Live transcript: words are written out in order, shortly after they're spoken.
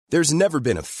There's never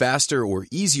been a faster or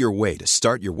easier way to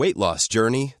start your weight loss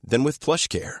journey than with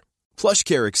PlushCare.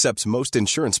 PlushCare accepts most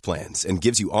insurance plans and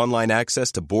gives you online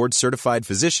access to board-certified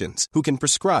physicians who can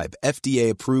prescribe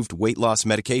FDA-approved weight loss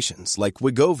medications like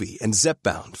Wegovy and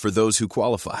Zepbound for those who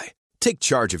qualify. Take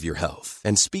charge of your health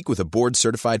and speak with a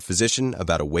board-certified physician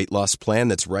about a weight loss plan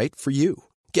that's right for you.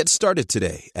 Get started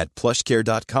today at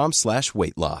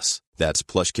plushcare.com/weight loss. That's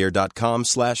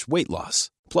plushcare.com/weight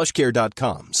loss.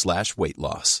 plushcare.com/weight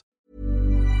loss.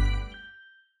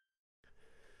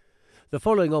 The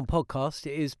following on podcast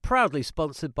is proudly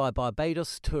sponsored by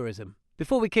Barbados Tourism.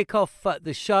 Before we kick off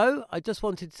the show, I just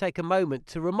wanted to take a moment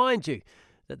to remind you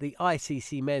that the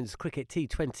ICC Men's Cricket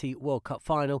T20 World Cup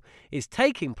Final is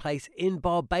taking place in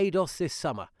Barbados this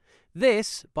summer.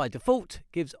 This, by default,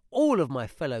 gives all of my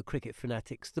fellow cricket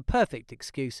fanatics the perfect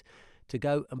excuse to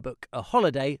go and book a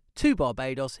holiday to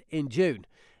Barbados in June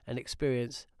and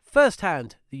experience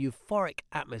firsthand the euphoric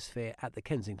atmosphere at the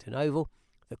Kensington Oval,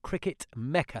 the cricket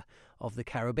mecca of the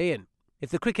Caribbean. If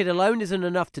the cricket alone isn't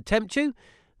enough to tempt you,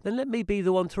 then let me be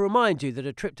the one to remind you that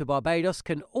a trip to Barbados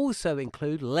can also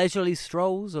include leisurely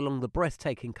strolls along the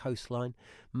breathtaking coastline,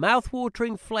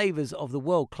 mouth-watering flavours of the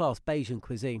world-class Bajan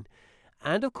cuisine,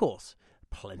 and, of course,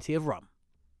 plenty of rum.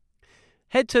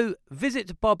 Head to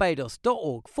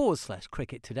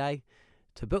visitbarbados.org/cricket today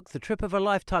to book the trip of a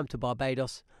lifetime to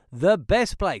Barbados, the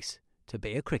best place to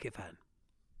be a cricket fan.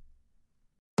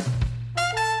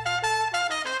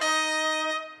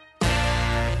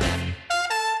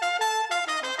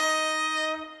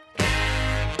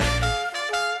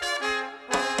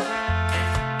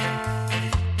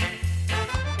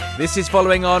 This is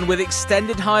following on with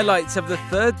extended highlights of the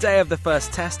third day of the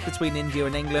first test between India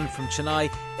and England from Chennai,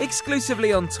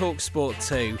 exclusively on TalkSport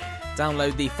 2.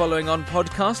 Download the Following On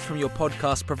podcast from your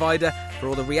podcast provider for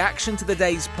all the reaction to the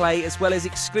day's play, as well as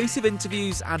exclusive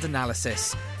interviews and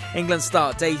analysis. England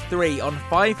start day 3 on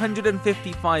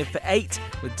 555 for 8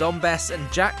 with Dom Bess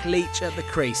and Jack Leach at the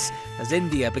crease, as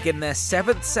India begin their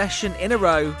 7th session in a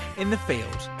row in the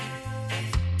field.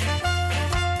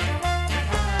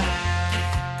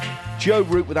 Joe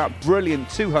Root with that brilliant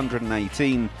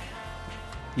 218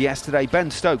 yesterday.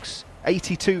 Ben Stokes,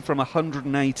 82 from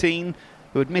 118,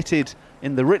 who admitted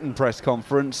in the written press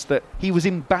conference that he was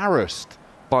embarrassed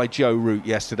by Joe Root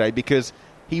yesterday because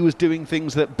he was doing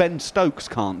things that Ben Stokes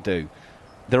can't do.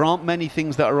 There aren't many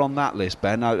things that are on that list,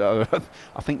 Ben. I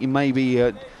think you may be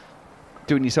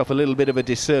doing yourself a little bit of a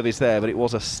disservice there, but it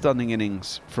was a stunning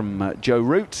innings from Joe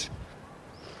Root.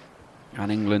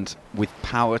 And England with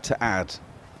power to add.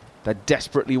 They're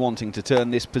desperately wanting to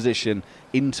turn this position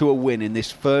into a win in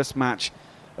this first match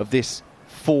of this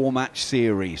 4-match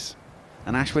series.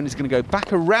 And Ashwin is going to go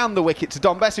back around the wicket to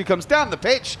Dom Bess, who comes down the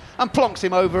pitch and plonks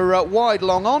him over wide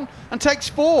long on and takes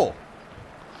 4.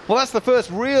 Well, that's the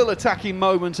first real attacking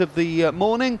moment of the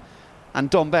morning. And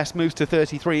Dom Bess moves to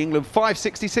 33, England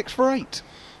 566 for 8.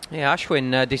 Yeah,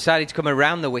 Ashwin decided to come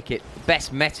around the wicket.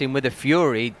 Bess met him with a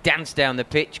fury, danced down the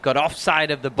pitch, got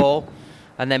offside of the ball,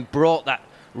 and then brought that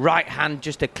right hand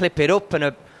just to clip it up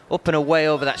and away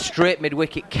over that straight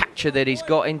mid-wicket catcher that he's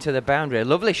got into the boundary. A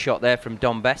lovely shot there from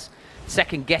Dom Bess,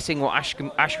 second guessing what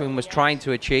Ashwin was trying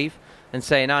to achieve and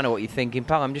saying, I know what you're thinking,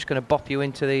 pal, I'm just going to bop you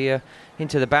into the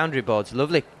boundary boards.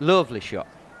 Lovely shot.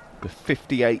 The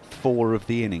 58th 4 of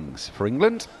the innings for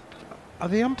England. Are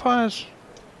the umpires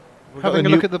having a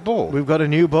look at the ball? We've got a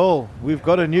new ball. I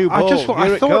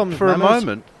thought for a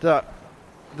moment that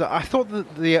I thought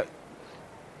that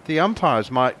the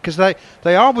umpires might, because they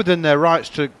are within their rights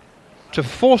to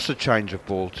force a change of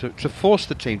ball, to force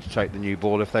the team to take the new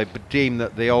ball if they deem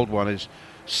that the old one is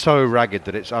so ragged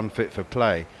that it's unfit for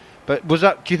play. But was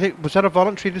that a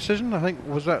voluntary decision? I think,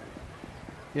 was that?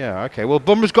 Yeah, okay. Well,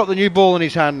 Bumrah's got the new ball in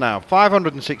his hand now,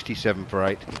 567 for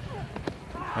 8.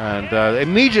 And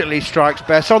immediately strikes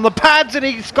Bess on the pads, and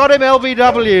he's got him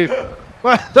LBW.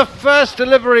 Well, the first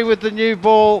delivery with the new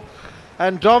ball.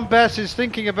 And Dom Bess is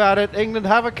thinking about it. England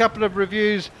have a couple of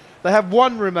reviews. They have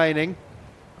one remaining.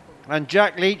 And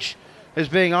Jack Leach is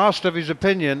being asked of his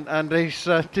opinion. And he's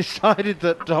decided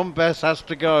that Dom Bess has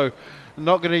to go.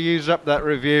 Not going to use up that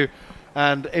review.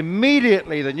 And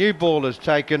immediately the new ball is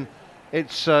taken.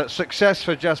 It's success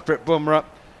for Jasprit Bumrah.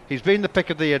 He's been the pick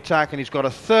of the attack. And he's got a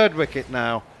 3rd wicket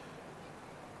now.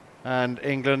 And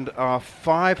England are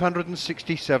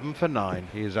 567 for 9.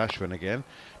 Here's Ashwin again.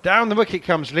 Down the wicket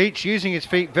comes Leach, using his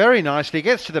feet very nicely,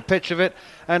 gets to the pitch of it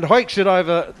and hoiks it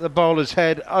over the bowler's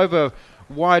head, over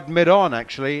wide mid-on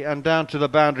actually, and down to the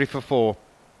boundary for 4.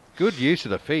 Good use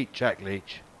of the feet, Jack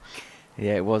Leach.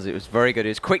 Yeah, it was very good. It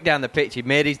was quick down the pitch. He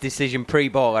made his decision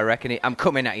pre-ball, I reckon. I'm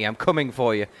coming at you, I'm coming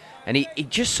for you. And he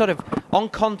just sort of, on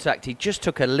contact, he just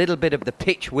took a little bit of the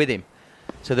pitch with him.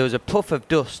 So there was a puff of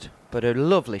dust, but a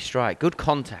lovely strike. Good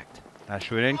contact.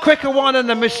 Ashwin in. Quicker one and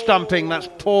the mis-stumping. That's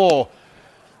poor.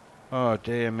 Oh,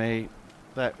 dear me.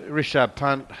 That Rishabh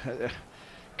Pant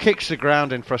kicks the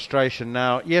ground in frustration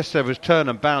now. Yes, there was turn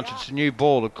and bounce. It's a new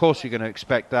ball. Of course you're going to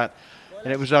expect that.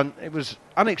 And it was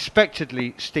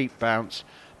unexpectedly steep bounce.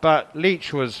 But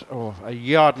Leach was a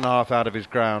yard and a half out of his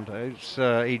ground.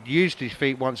 He'd used his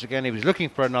feet once again. He was looking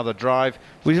for another drive.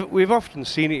 We've often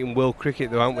seen it in world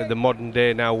cricket, though, haven't we, the modern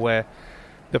day now, where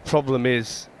the problem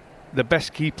is the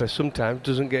best keeper sometimes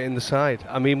doesn't get in the side.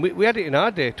 I mean, we had it in our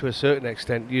day to a certain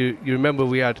extent. You remember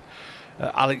we had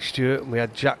Alex Stewart and we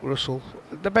had Jack Russell.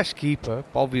 The best keeper,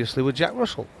 obviously, was Jack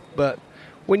Russell. But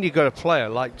when you've got a player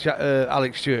like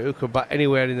Alex Stewart who could bat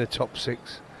anywhere in the top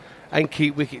 6 and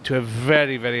keep wicket to a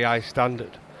very, very high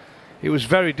standard, it was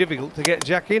very difficult to get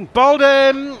Jack in. Bowled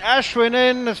in, Ashwin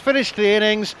in, has finished the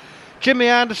innings. Jimmy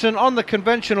Anderson on the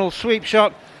conventional sweep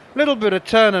shot, little bit of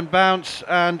turn and bounce,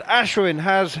 and Ashwin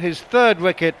has his 3rd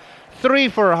wicket, 3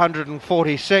 for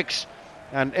 146,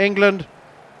 and England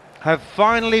have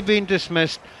finally been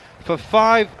dismissed for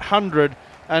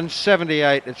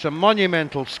 578. It's a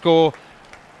monumental score.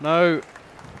 No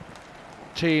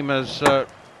team has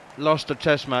lost a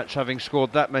test match having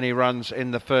scored that many runs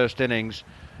in the first innings,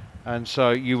 and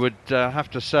so you would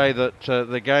have to say that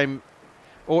the game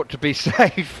ought to be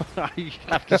safe. I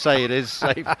have to say it is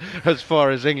safe as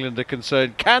far as England are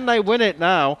concerned. Can they win it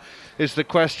now is the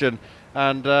question,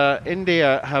 and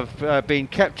India have been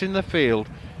kept in the field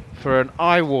for an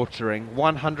eye-watering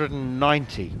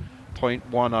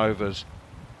 190.1 overs.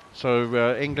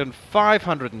 So England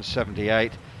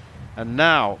 578. And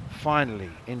now, finally,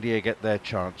 India get their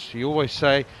chance. You always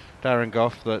say, Darren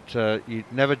Gough, that you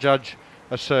never judge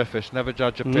a surface, never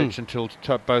judge a pitch until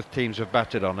both teams have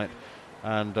batted on it.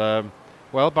 And,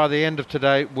 well, by the end of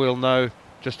today, we'll know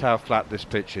just how flat this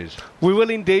pitch is. We will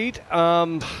indeed.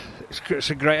 It's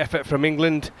a great effort from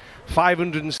England.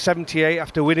 578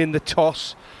 after winning the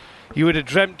toss. You would have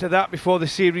dreamt of that before the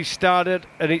series started,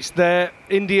 and it's there.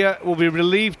 India will be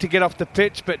relieved to get off the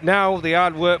pitch, but now the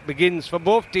hard work begins for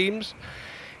both teams.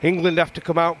 England have to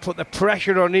come out, put the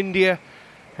pressure on India,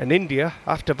 and India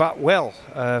have to bat well.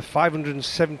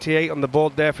 578 on the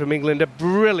board there from England, a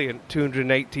brilliant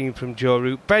 218 from Joe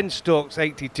Root. Ben Stokes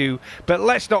 82, but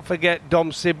let's not forget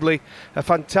Dom Sibley, a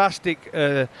fantastic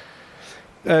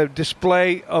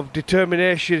display of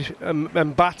determination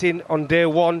and batting on day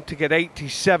one to get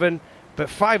 87, but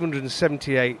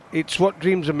 578, it's what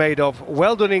dreams are made of.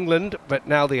 Well done, England, but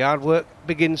now the hard work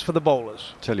begins for the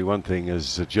bowlers. Tell you one thing,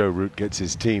 as Joe Root gets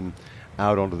his team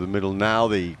out onto the middle now,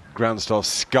 the ground staff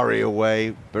scurry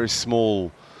away. Very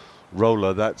small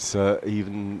roller, that's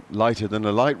even lighter than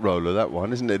a light roller, that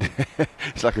one, isn't it?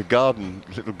 It's like a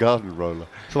little garden roller.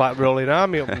 It's like rolling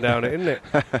army up and down it, isn't it?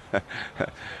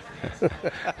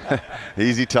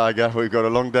 Easy, Tiger. We've got a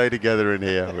long day together in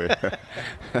here.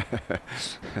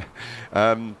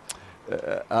 I'm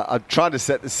trying to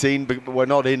set the scene, but we're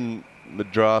not in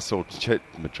Madras or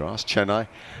Chennai.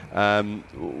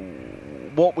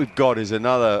 What we've got is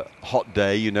another hot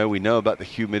day. You know, we know about the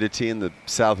humidity in the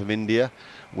south of India.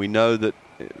 We know that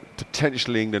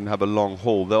potentially England have a long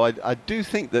haul, though I do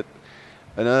think that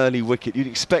an early wicket, you'd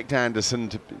expect Anderson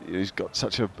to, he's got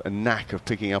such a knack of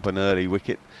picking up an early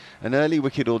wicket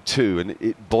or two, and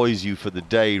it buoys you for the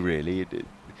day, really.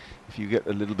 If you get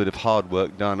a little bit of hard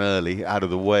work done early, out of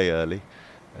the way early,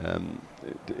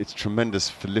 it's tremendous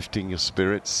for lifting your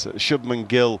spirits. Shubman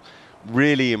Gill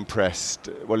really impressed.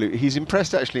 Well, he's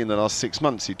impressed actually in the last 6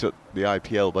 months. He took the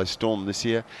IPL by storm this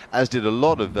year, as did a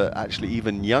lot of actually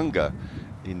even younger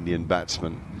Indian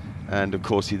batsmen. And of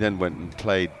course he then went and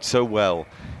played so well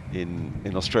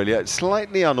in Australia. It's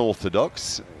slightly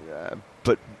unorthodox,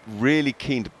 but really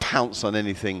keen to pounce on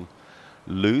anything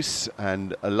loose,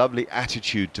 and a lovely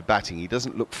attitude to batting. He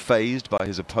doesn't look fazed by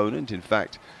his opponent. In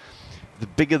fact, the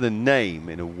bigger the name,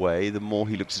 in a way, the more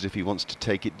he looks as if he wants to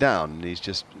take it down. And he's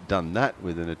just done that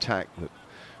with an attack that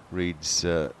reads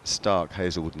Stark,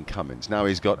 Hazelwood and Cummins. Now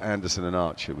he's got Anderson and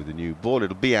Archer with a new ball.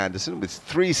 It'll be Anderson with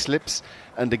 3 slips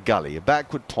and a gully, a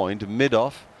backward point, a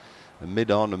mid-off, a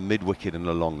mid-on, a mid-wicket and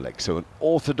a long leg. So an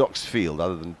orthodox field,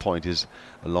 other than point is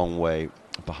a long way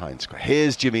behind square.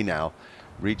 Here's Jimmy now,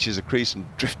 reaches a crease and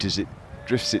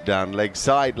drifts it down leg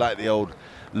side, like the old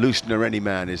loosener. Any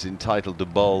man is entitled to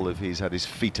bowl if he's had his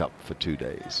feet up for 2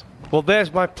 days. Well,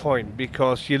 there's my point,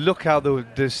 because you look how the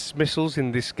dismissals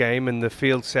in this game and the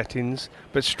field settings,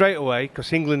 but straight away,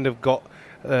 because England have got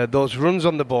those runs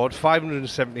on the board,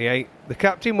 578, the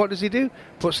captain, what does he do?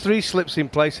 Puts 3 slips in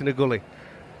place in a gully.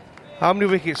 How many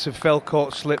wickets have fell,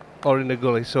 caught, slip or in the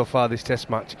gully so far this test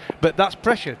match? But that's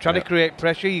pressure, trying to create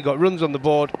pressure. You got runs on the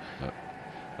board.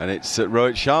 And it's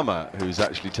Rohit Sharma who's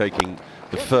actually taking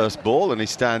the first ball, and he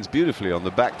stands beautifully on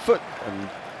the back foot and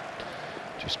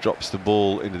just drops the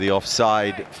ball into the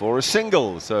offside for a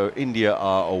single. So India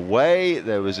are away.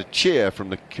 There was a cheer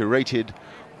from the curated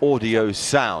audio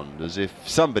sound, as if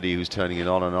somebody who's turning it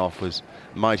on and off was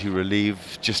mighty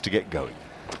relieved just to get going.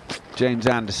 James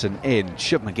Anderson in.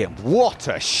 Shubman Gill. What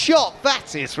a shot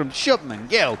that is from Shubman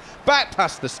Gill. Back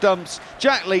past the stumps.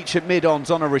 Jack Leach at mid-ons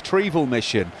on a retrieval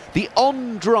mission. The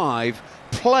on drive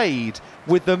played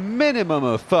with the minimum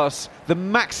of fuss, the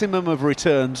maximum of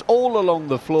returns all along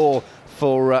the floor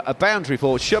for a boundary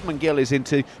for Shubman Gill is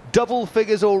into double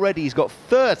figures already. He's got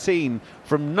 13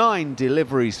 from 9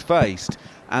 deliveries faced,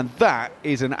 and that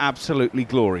is an absolutely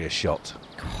glorious shot.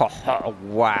 Oh,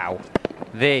 wow.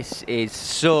 This is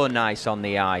so nice on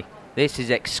the eye. This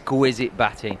is exquisite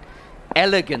batting.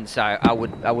 Elegance, I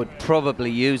would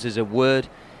probably use as a word.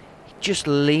 He just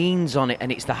leans on it,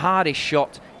 and it's the hardest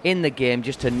shot in the game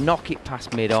just to knock it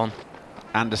past mid-on.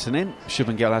 Anderson in.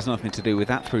 Shubman Gill has nothing to do with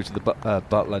that. Through to the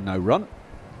Butler, no run.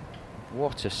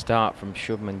 What a start from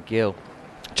Shubman Gill.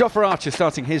 Jofra Archer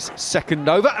starting his second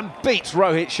over and beats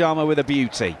Rohit Sharma with a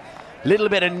beauty. Little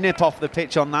bit of nip off the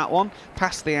pitch on that one.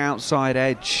 Past the outside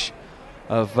edge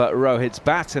of Rohit's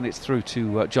bat, and it's through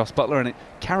to Jos Buttler, and it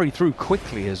carried through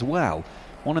quickly as well.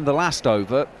 One in the last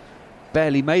over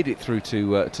barely made it through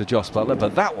to Jos Buttler,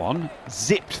 but that one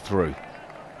zipped through.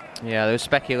 Yeah, there was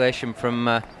speculation from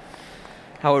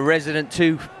our resident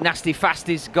two nasty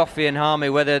fasties, Goffey and Harmy,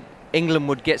 whether England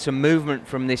would get some movement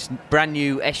from this brand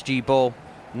new SG ball.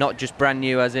 Not just brand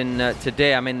new as in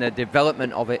today, I mean the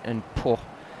development of it, and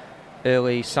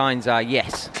early signs are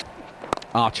yes.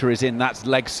 Archer is in, that's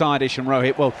leg side-ish, and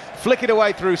Rohit will flick it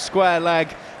away through square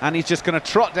leg, and he's just going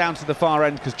to trot down to the far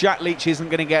end because Jack Leach isn't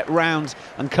going to get round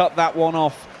and cut that one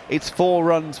off. It's 4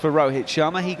 runs for Rohit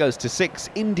Sharma. He goes to 6.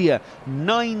 India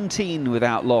 19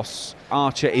 without loss.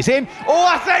 Archer is in. Oh,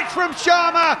 that's edge from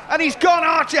Sharma, and he's gone.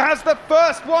 Archer has the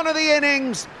first one of the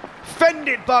innings.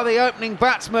 Fended by the opening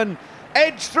batsman.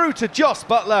 Edge through to Jos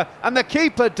Buttler, and the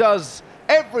keeper does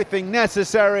everything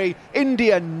necessary.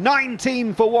 India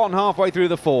 19 for 1 halfway through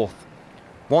the 4th.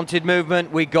 Wanted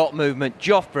movement, we got movement.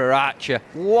 Jofra Archer,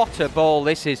 what a ball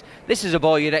this is. This is a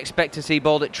ball you'd expect to see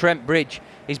bowled at Trent Bridge.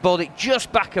 He's bowled it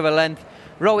just back of a length.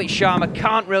 Rohit Sharma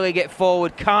can't really get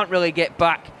forward, can't really get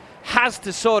back. Has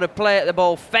to sort of play at the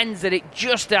ball, fends at it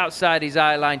just outside his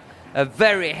eye line. A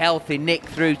very healthy nick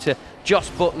through to Jos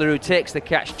Buttler, who takes the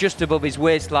catch just above his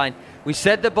waistline. We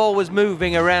said the ball was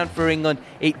moving around for England.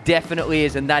 It definitely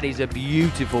is, and that is a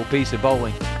beautiful piece of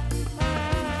bowling.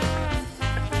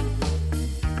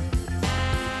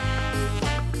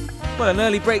 Well, an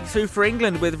early breakthrough for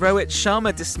England with Rohit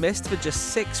Sharma dismissed for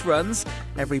just 6 runs.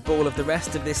 Every ball of the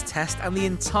rest of this test and the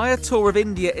entire tour of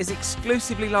India is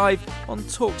exclusively live on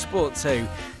TalkSport 2.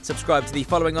 Subscribe to the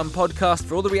Following On podcast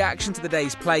for all the reaction to the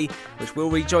day's play, which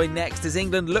we'll rejoin next as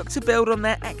England look to build on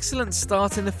their excellent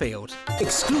start in the field.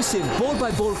 Exclusive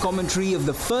ball-by-ball commentary of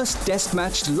the first test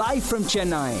match live from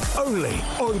Chennai. Only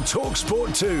on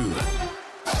TalkSport 2.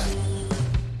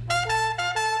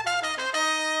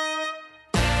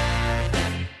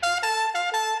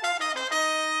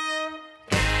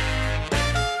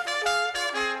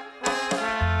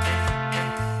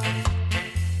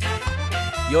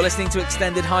 You're listening to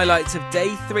extended highlights of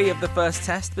Day 3 of the first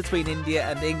test between India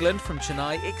and England from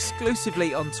Chennai,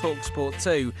 exclusively on TalkSport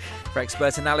 2. For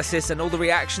expert analysis and all the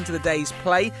reaction to the day's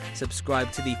play,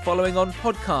 subscribe to the Following On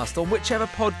podcast on whichever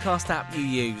podcast app you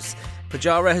use.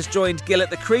 Pujara has joined Gill at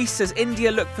the crease as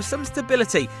India look for some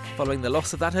stability following the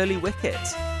loss of that early wicket.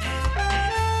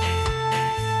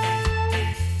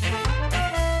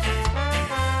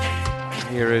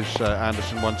 Here is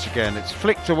Anderson once again. It's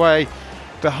flicked away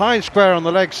behind square on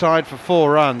the leg side for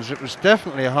 4 runs. It was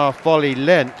definitely a half volley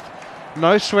length.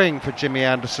 No swing for Jimmy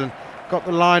Anderson. Got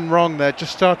the line wrong there.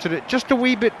 Just started it just a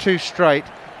wee bit too straight.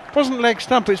 It wasn't leg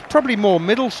stump. It's probably more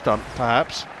middle stump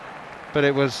perhaps. But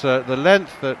it was the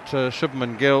length that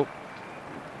Shubman Gill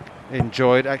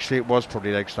enjoyed. Actually, it was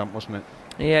probably leg stump, wasn't it?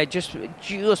 Yeah,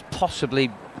 just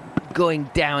possibly going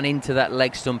down into that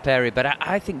leg stump area. But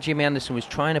I think Jimmy Anderson was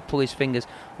trying to pull his fingers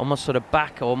almost sort of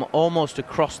back, almost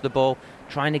across the ball,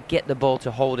 trying to get the ball to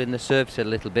hold in the surface a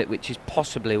little bit, which is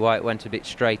possibly why it went a bit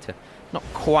straighter. Not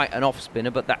quite an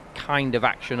off-spinner, but that kind of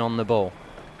action on the ball.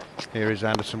 Here is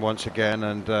Anderson once again,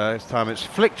 and this time it's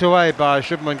flicked away by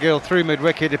Shubman Gill through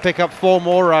mid-wicket to pick up 4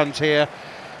 more runs here.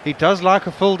 He does like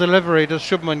a full delivery, does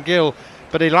Shubman Gill,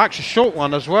 but he likes a short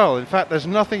one as well. In fact, there's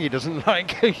nothing he doesn't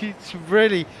like. He's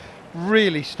really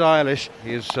really stylish.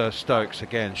 Here's Stokes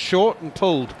again. Short and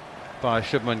pulled by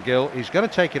Shubman Gill. He's going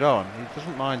to take it on. He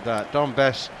doesn't mind that. Don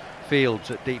Bess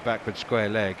fields at deep backward square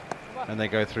leg. And they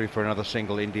go through for another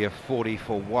single. India 40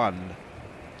 for 1.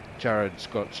 Jared's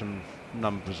got some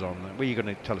numbers on that. What are you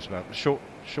going to tell us about? The short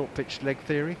pitch leg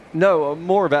theory? No,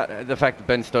 more about the fact that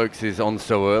Ben Stokes is on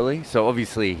so early. So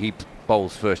obviously he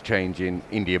bowls first change in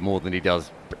India more than he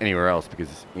does anywhere else,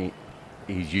 because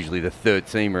he's usually the third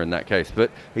seamer in that case. But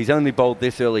he's only bowled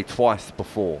this early twice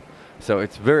before. So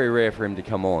it's very rare for him to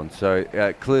come on.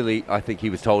 So clearly, I think he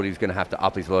was told he was going to have to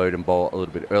up his load and bowl a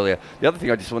little bit earlier. The other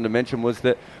thing I just wanted to mention was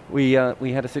that we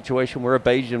had a situation where a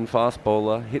Bajan fast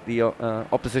bowler hit the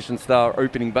opposition star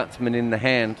opening batsman in the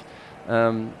hand,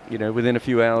 within a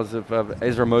few hours of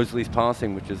Ezra Mosley's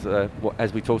passing, which is,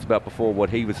 as we talked about before, what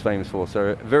he was famous for. So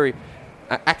a very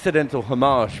accidental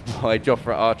homage by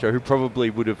Jofra Archer, who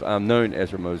probably would have known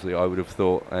Ezra Mosley, I would have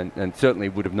thought, and certainly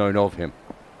would have known of him.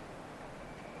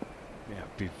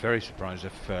 Be very surprised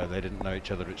if they didn't know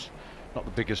each other. It's not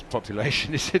the biggest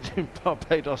population, is it, in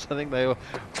Barbados? I think they were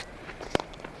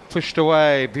pushed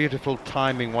away. Beautiful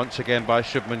timing once again by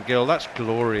Shubman Gill. That's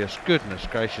glorious. Goodness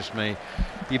gracious me.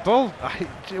 You bowl.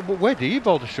 Where do you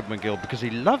bowl to Shubman Gill? Because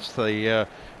he loves the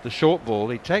short ball.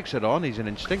 He takes it on. He's an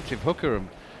instinctive hooker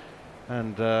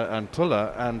and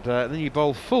puller, and then you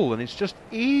bowl full, and it's just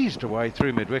eased away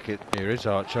through mid-wicket. Here is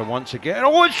Archer once again.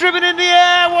 Oh, it's driven in the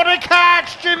air. What a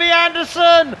catch, Jimmy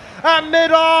Anderson at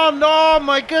mid-on. Oh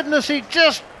my goodness, he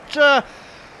just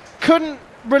couldn't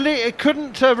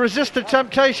resist the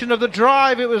temptation of the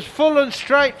drive. It was full and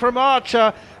straight from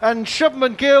Archer, and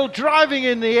Shubman Gill driving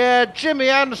in the air. Jimmy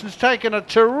Anderson's taken a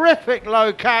terrific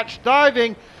low catch,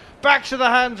 diving back to the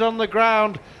hands on the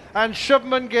ground, and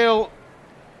Shubman Gill,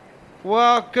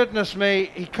 well, goodness me,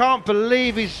 he can't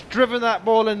believe he's driven that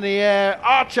ball in the air.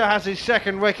 Archer has his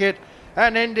second wicket,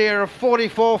 and India are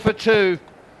 44 for 2.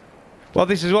 Well,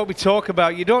 this is what we talk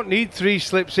about. You don't need 3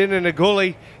 slips in and a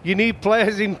gully. You need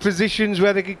players in positions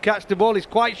where they can catch the ball. He's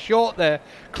quite short there,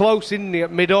 close in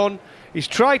at mid-on. He's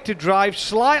tried to drive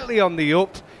slightly on the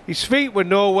up. His feet were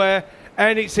nowhere,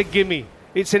 and it's a gimme.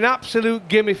 It's an absolute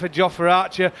gimme for Jofra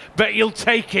Archer, but he'll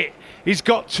take it. He's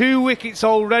got 2 wickets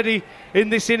already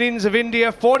in this innings of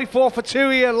India. 44 for 2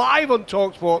 here, live on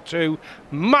TalkSport 2.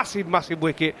 Massive, massive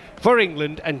wicket for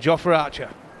England and Jofra Archer.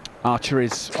 Archer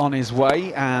is on his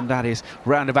way, and that is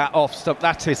roundabout off stump.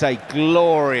 That is a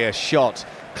glorious shot.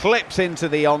 Clips into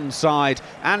the onside.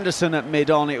 Anderson at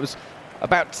mid-on. It was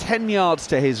about 10 yards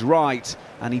to his right,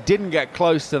 and he didn't get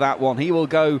close to that one. He will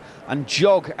go and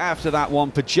jog after that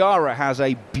one. Pujara has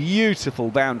a beautiful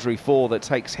boundary 4 that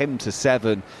takes him to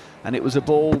 7. And it was a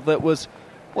ball that was,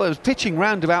 well, it was pitching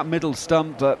round about middle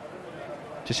stump, but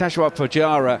Jashashwar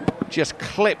Pujara just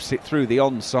clips it through the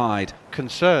onside.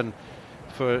 Concern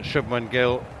for Shubman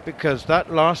Gill, because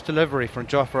that last delivery from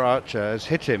Jofra Archer has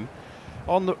hit him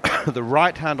on the the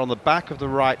right hand, on the back of the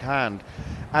right hand,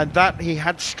 and that he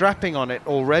had strapping on it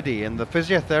already, and the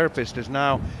physiotherapist is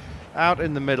now out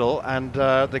in the middle, and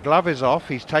the glove is off.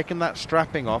 He's taken that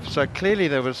strapping off, so clearly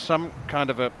there was some kind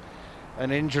of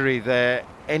an injury there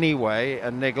anyway,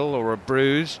 a niggle or a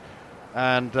bruise,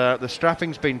 and the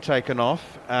strapping's been taken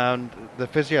off, and the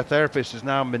physiotherapist is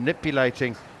now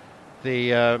manipulating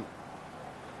the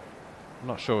I'm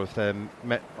not sure if they're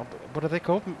what are they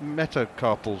called,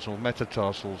 metacarpals or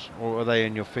metatarsals, or are they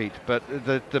in your feet, but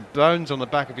the bones on the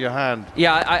back of your hand.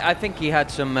 Yeah, I think he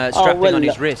had some strapping on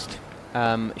his wrist,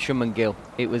 Shubman Gill.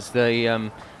 It was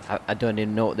the I don't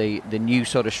even know what the new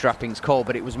sort of strapping's called,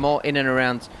 but it was more in and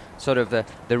around sort of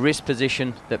the wrist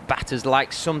position that batters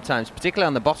like sometimes, particularly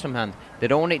on the bottom hand. They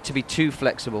don't want it to be too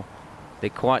flexible. They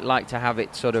quite like to have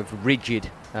it sort of rigid.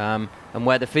 And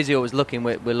where the physio was looking,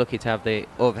 we're lucky to have the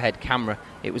overhead camera.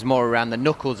 It was more around the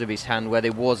knuckles of his hand where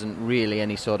there wasn't really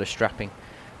any sort of strapping.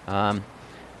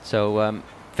 So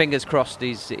fingers crossed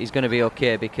he's going to be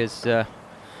okay, because a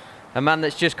man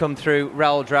that's just come through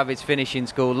Rahul Dravid's finishing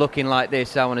school looking like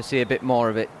this, I want to see a bit more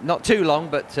of it. Not too long,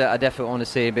 but I definitely want to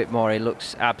see a bit more. He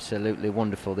looks absolutely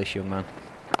wonderful, this young man.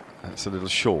 That's a little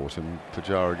short, and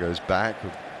Pujara goes back.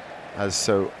 As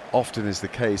so often is the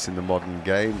case in the modern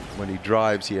game, when he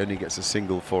drives, he only gets a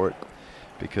single for it,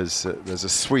 because there's a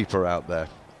sweeper out there.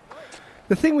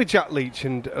 The thing with Jack Leach,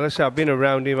 and let's say I've been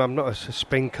around him, I'm not a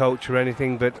spin coach or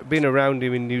anything, but been around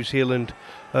him in New Zealand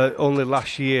only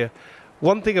last year.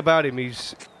 One thing about him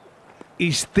is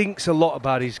he thinks a lot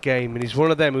about his game, and he's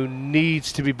one of them who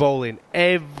needs to be bowling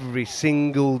every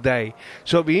single day.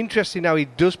 So it'll be interesting how he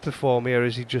does perform here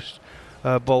as he just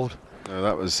bowled. No,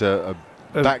 that was a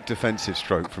back defensive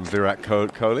stroke from Virat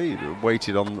Kohli. He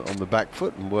waited on the back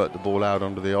foot and worked the ball out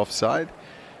onto the offside.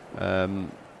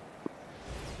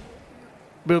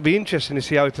 it'll be interesting to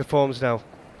see how he performs now.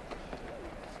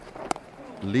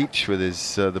 Leach with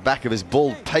his the back of his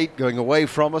bald pate going away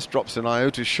from us, drops an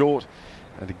iota short,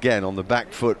 and again on the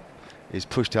back foot is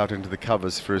pushed out into the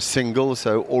covers for a single.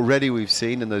 So already we've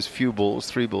seen in those few balls,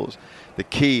 3 balls, the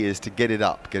key is to get it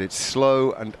up, get it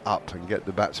slow and up, and get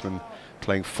the batsman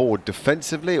playing forward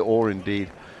defensively, or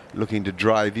indeed looking to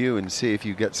drive you and see if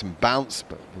you get some bounce.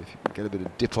 But if you get a bit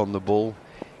of dip on the ball,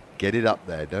 get it up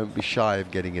there. Don't be shy of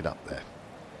getting it up there.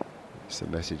 It's the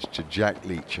message to Jack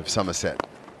Leach of Somerset.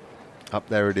 Up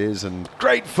there it is, and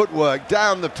great footwork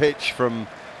down the pitch from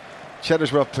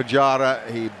Cheteshwar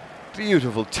Pujara.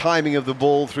 Beautiful timing of the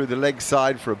ball through the leg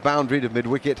side for a boundary to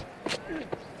mid-wicket.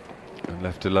 And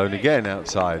left alone again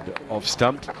outside off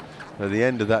stump. At the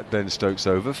end of that Ben Stokes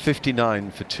over,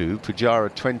 59 for 2,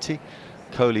 Pujara 20,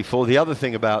 Kohli 4. The other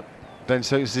thing about Ben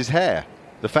Stokes is his hair.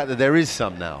 The fact that there is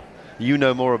some now. You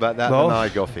know more about that than I,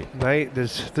 Goffey. Mate,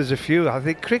 there's a few. I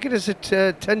think cricketers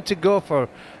tend to go for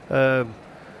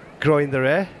growing their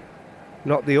hair,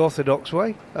 not the orthodox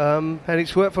way, and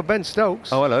it's worked for Ben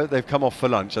Stokes. Oh, hello, they've come off for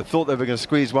lunch. I thought they were going to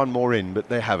squeeze one more in, but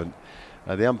they haven't.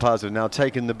 The umpires have now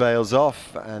taken the bails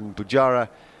off, and Pujara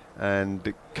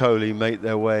and Kohli make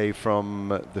their way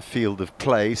from the field of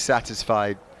play,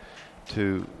 satisfied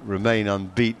to remain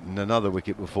unbeaten. Another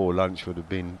wicket before lunch would have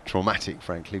been traumatic,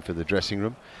 frankly, for the dressing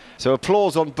room. So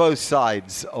applause on both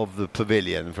sides of the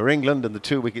pavilion for England and the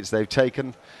 2 wickets they've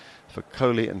taken, for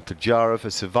Kohli and Pujara for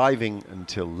surviving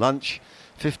until lunch.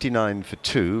 59 for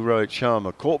 2. Rohit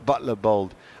Sharma caught Butler,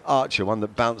 bowled Archer, one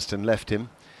that bounced and left him.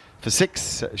 For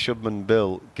 6, Shubman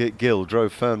Gill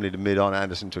drove firmly to mid-on.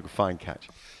 Anderson took a fine catch.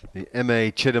 The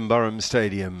M.A. Chidambaram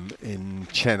Stadium in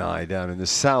Chennai, down in the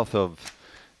south of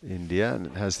India, and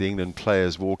it has the England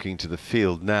players walking to the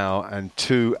field now, and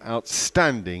 2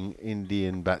 outstanding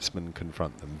Indian batsmen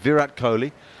confront them. Virat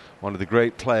Kohli, one of the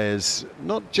great players,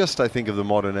 not just, I think, of the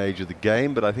modern age of the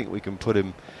game, but I think we can put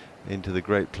him into the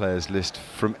great players list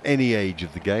from any age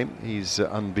of the game. He's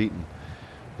unbeaten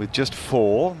with just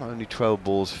 4, only 12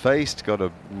 balls faced, got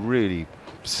a really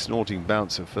snorting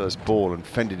bounce at first ball and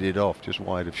fended it off just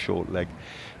wide of short leg.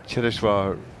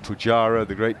 Cheteshwar Pujara,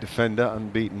 the great defender,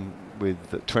 unbeaten with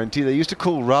 20. They used to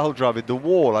call Rahul Dravid the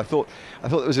wall. I thought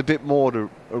there was a bit more to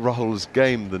Rahul's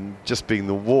game than just being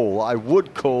the wall. I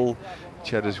would call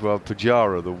Cheteshwar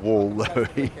Pujara the wall, though.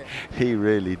 He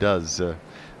really does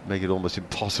make it almost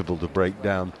impossible to break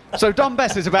down. So Dom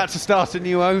Bess is about to start a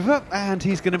new over, and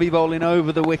he's going to be bowling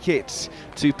over the wicket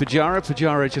to Pujara.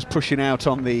 Pujara just pushing out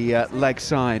on the leg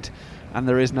side, and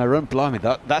there is no run. Blimey,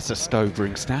 that's a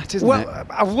sobering stat, isn't it? Well,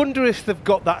 I wonder if they've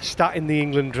got that stat in the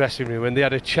England dressing room, and they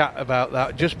had a chat about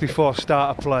that just before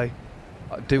start of play.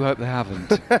 I do hope they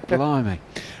haven't. Blimey.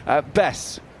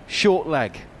 Bess, short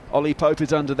leg. Ollie Pope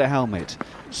is under the helmet.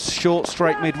 Short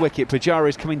straight mid-wicket. Pujara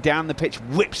is coming down the pitch,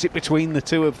 whips it between the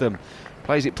 2 of them.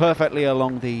 Plays it perfectly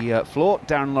along the floor.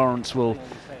 Darren Lawrence will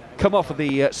come off of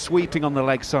the sweeping on the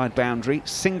leg side boundary.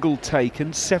 Single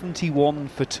taken, 71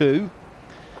 for 2.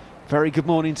 Very good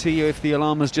morning to you if the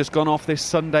alarm has just gone off this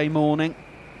Sunday morning.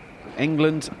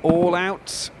 England all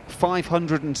out,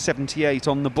 578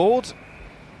 on the board.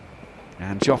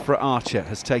 And Jofra Archer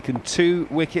has taken 2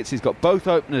 wickets. He's got both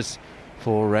openers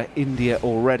for India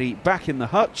already back in the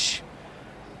hutch.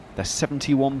 They're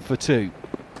 71 for 2.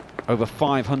 Over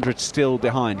 500 still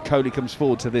behind. Kohli comes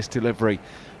forward to this delivery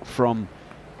from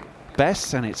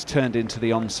Bess, and it's turned into the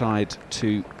onside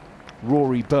to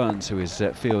Rory Burns, who is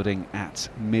fielding at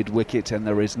mid-wicket, and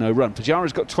there is no run.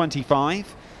 Pujara's got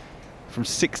 25 from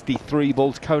 63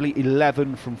 balls. Kohli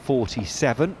 11 from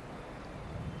 47.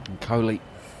 And Kohli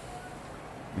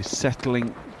is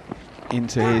settling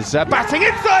into his batting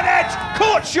inside edge,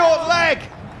 caught short leg.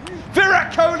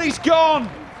 Virat Kohli's gone.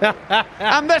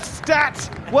 And the stat,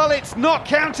 well, it's not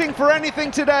counting for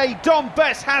anything today. Dom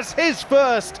Bess has his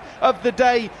first of the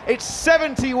day. It's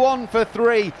 71 for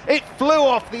 3. It flew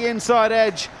off the inside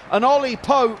edge, and Ollie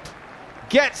Pope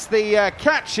gets the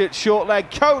catch at short leg.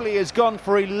 Kohli has gone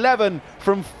for 11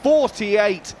 from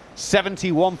 48.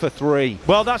 71 for 3.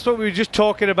 Well, that's what we were just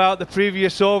talking about the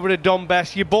previous over at Dom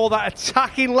Bess. You bowl that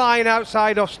attacking line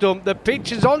outside off stump. The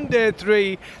pitch is on day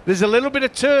 3. There's a little bit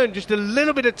of turn, just a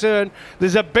little bit of turn.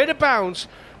 There's a bit of bounce.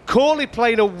 Kohli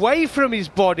playing away from his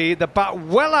body, the bat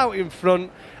well out in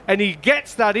front, and he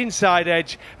gets that inside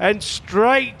edge and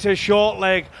straight to short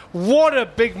leg. What a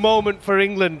big moment for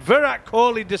England. Virat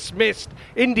Kohli dismissed.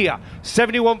 India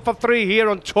 71 for 3 here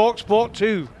on TalkSport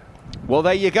 2. Well,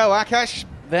 there you go, Akash.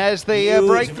 There's the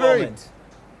breakthrough.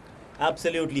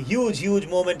 Absolutely. Huge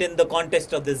moment in the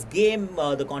context of this game,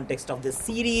 the context of this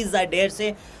series, I dare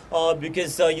say,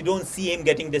 because you don't see him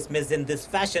getting dismissed in this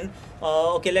fashion.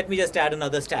 Okay, let me just add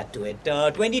another stat to it.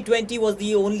 2020 was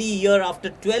the only year after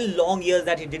 12 long years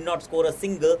that he did not score a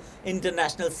single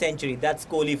international century. That's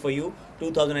Kohli for you.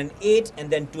 2008 and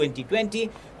then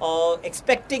 2020.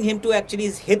 Expecting him to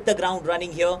actually hit the ground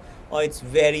running here, it's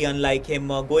very unlike him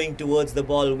going towards the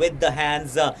ball with the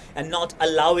hands and not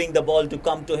allowing the ball to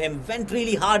come to him. Went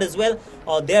really hard as well.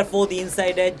 Therefore, the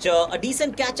inside edge, a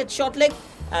decent catch at short leg,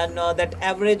 and that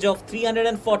average of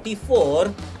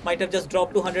 344 might have just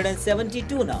dropped to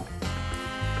 172 now.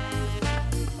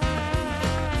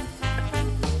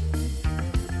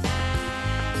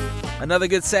 Another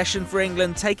good session for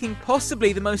England, taking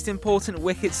possibly the most important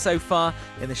wickets so far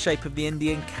in the shape of the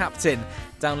Indian captain.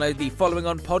 Download the Following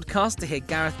On podcast to hear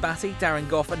Gareth Batty, Darren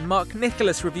Gough and Mark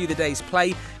Nicholas review the day's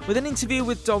play with an interview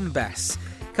with Dom Bess.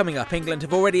 Coming up, England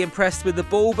have already impressed with the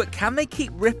ball, but can they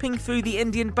keep ripping through the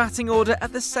Indian batting order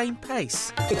at the same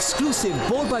pace? Exclusive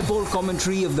ball-by-ball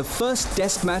commentary of the first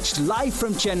Test match live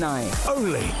from Chennai.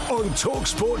 Only on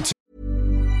TalkSport 2.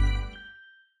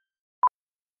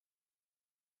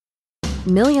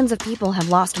 Millions of people have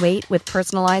lost weight with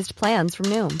personalized plans from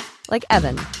Noom. Like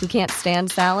Evan, who can't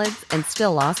stand salads and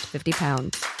still lost 50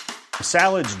 pounds.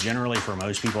 Salads generally for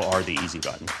most people are the easy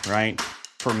button, right?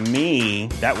 For me,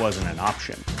 that wasn't an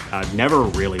option. I never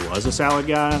really was a salad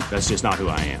guy. That's just not who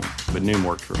I am. But Noom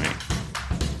worked for me.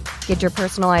 Get your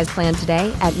personalized plan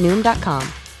today at Noom.com.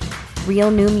 Real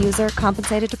Noom user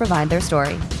compensated to provide their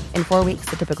story. In 4 weeks,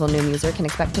 the typical Noom user can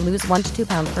expect to lose 1 to 2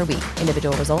 pounds per week.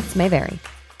 Individual results may vary.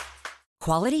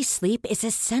 Quality sleep is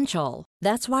essential.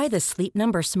 That's why the Sleep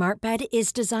Number Smart Bed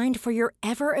is designed for your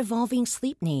ever-evolving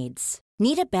sleep needs.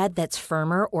 Need a bed that's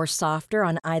firmer or softer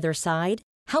on either side?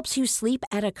 Helps you sleep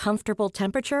at a comfortable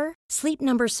temperature? Sleep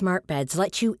Number Smart Beds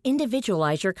let you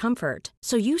individualize your comfort,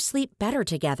 so you sleep better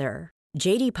together.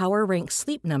 J.D. Power ranks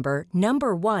Sleep Number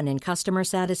number 1 in customer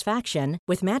satisfaction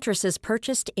with mattresses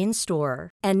purchased in-store.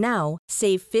 And now,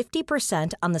 save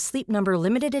 50% on the Sleep Number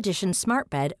Limited Edition Smart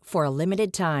Bed for a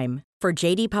limited time. For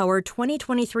J.D. Power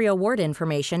 2023 award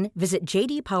information, visit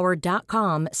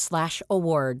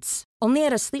jdpower.com/awards. Only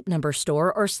at a Sleep Number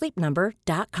store or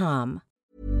sleepnumber.com.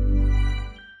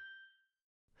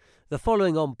 The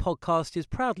Following On podcast is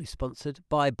proudly sponsored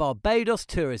by Barbados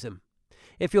Tourism.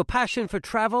 If your passion for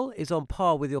travel is on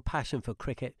par with your passion for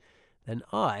cricket, then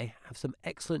I have some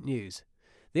excellent news.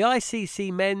 The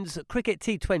ICC Men's Cricket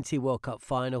T20 World Cup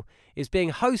Final is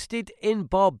being hosted in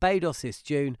Barbados this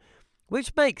June,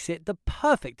 which makes it the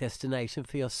perfect destination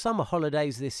for your summer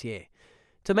holidays this year.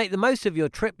 To make the most of your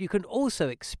trip, you can also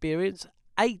experience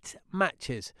 8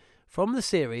 matches from the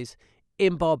series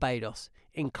in Barbados,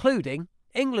 including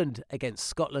England against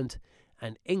Scotland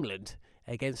and England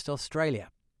against Australia.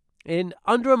 In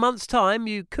under a month's time,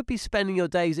 you could be spending your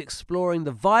days exploring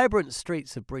the vibrant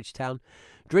streets of Bridgetown,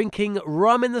 drinking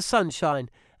rum in the sunshine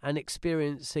and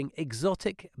experiencing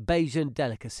exotic Bajan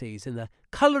delicacies in the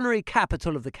culinary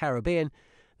capital of the Caribbean.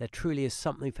 There truly is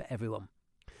something for everyone.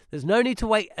 There's no need to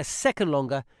wait a second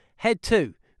longer. Head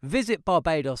to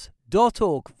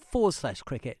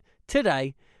visitbarbados.org/cricket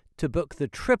today to book the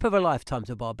trip of a lifetime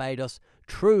to Barbados.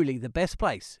 Truly the best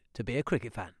place to be a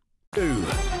cricket fan.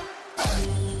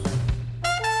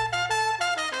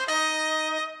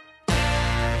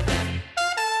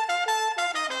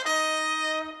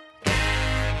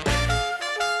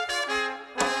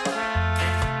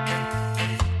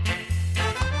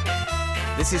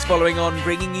 This is Following On,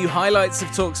 bringing you highlights of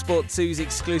TalkSport 2's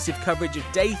exclusive coverage of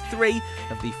Day 3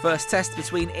 of the first test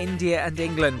between India and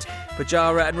England.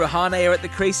 Pujara and Rahane are at the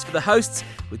crease for the hosts,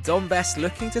 with Dom Bess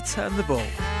looking to turn the ball.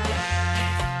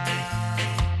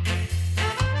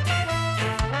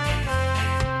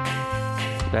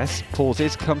 Bess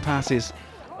pauses, come passes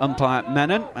umpire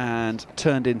Menon and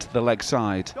turned into the leg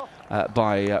side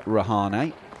by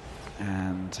Rahane.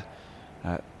 And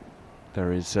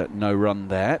there is no run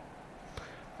there.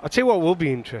 I'll tell you what will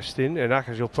be interesting, and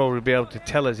Akash will probably be able to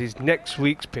tell us, is next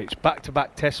week's pitch.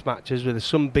 Back-to-back test matches with the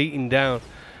sun beating down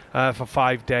for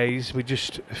 5 days, with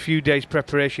just a few days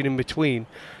preparation in between.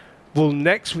 Will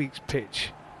next week's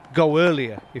pitch go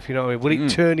earlier, if you know what I mean? Will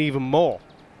it turn even more?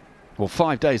 Well,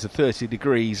 5 days of 30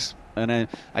 degrees and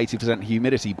 80%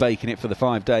 humidity baking it for the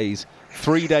 5 days.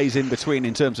 3 days in between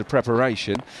in terms of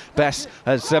preparation. Bess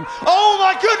has... oh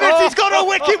my goodness, he's got a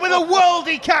wicket with a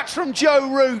worldie catch from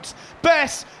Joe Root.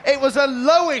 Bess, it was a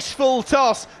lowish full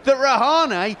toss that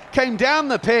Rahane came down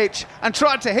the pitch and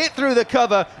tried to hit through the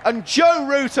cover, and Joe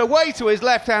Root away to his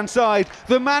left-hand side.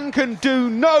 The man can do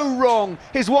no wrong.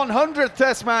 His 100th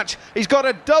Test match, he's got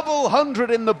a double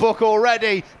 100 in the book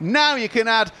already. Now you can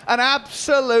add an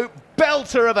absolute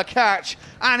belter of a catch,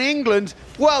 and England,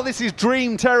 well, this is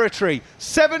dream territory.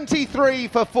 73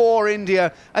 for 4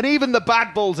 India, and even the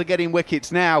bad balls are getting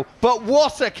wickets now. But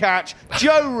what a catch.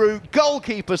 Joe Root,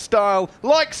 goalkeeper style,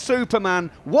 like Superman,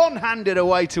 one-handed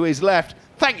away to his left.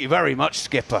 Thank you very much,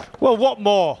 skipper. Well, what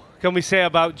more can we say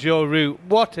about Joe Root?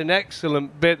 What an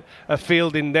excellent bit of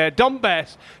fielding there. Dom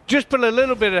Bess just put a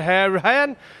little bit of hair.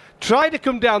 Ryan tried to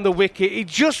come down the wicket. He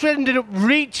just ended up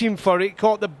reaching for it,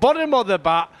 caught the bottom of the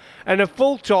bat, and a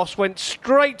full toss went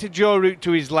straight to Joe Root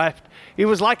to his left. He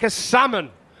was like a salmon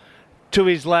to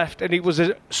his left, and it was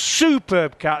a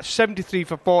superb catch. 73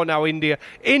 for 4 now, India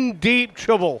in deep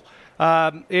trouble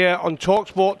here on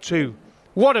TalkSport 2.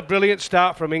 What a brilliant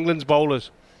start from England's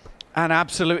bowlers. An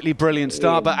absolutely brilliant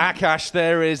start, but Akash,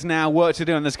 there is now work to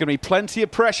do, and there's going to be plenty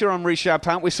of pressure on Rishabh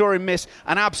Pant. We saw him miss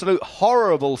an absolute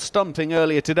horrible stumping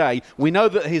earlier today. We know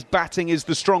that his batting is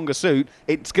the stronger suit.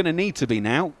 It's going to need to be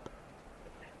now.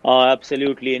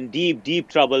 Absolutely, in deep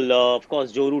trouble. Of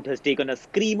course, Joe Root has taken a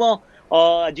screamer.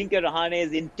 Ajinkya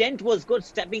Rahane's intent was good,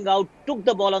 stepping out, took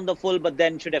the ball on the full, but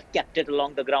then should have kept it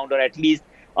along the ground, or at least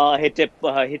hit it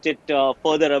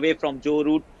further away from Joe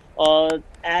Root.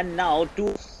 And now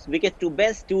 2 wickets to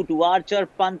Bess, 2 to Archer,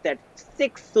 Pant at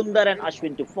 6, Sundar and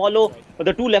Ashwin to follow.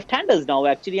 The 2 left-handers now,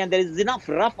 actually, and there is enough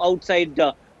rough outside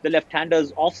the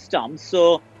left-handers off stumps.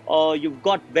 So you've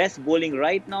got Bess bowling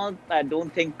right now. I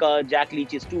don't think Jack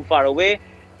Leach is too far away.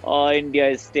 India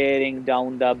is staring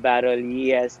down the barrel.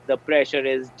 Yes, the pressure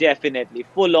is definitely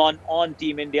full on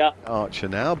Team India. Archer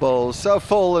now bowls so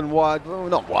full and wide. Well,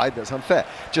 not wide, that's unfair.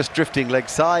 Just drifting leg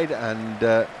side,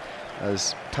 and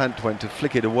as Pant went to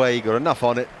flick it away, he got enough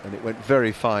on it, and it went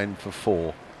very fine for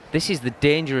 4. This is the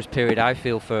dangerous period, I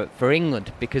feel, for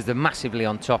England, because they're massively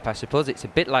on top. I suppose it's a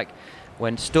bit like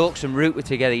when Stokes and Root were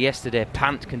together yesterday.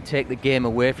 Pant can take the game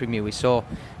away from you. We saw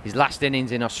his last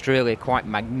innings in Australia, quite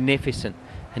magnificent,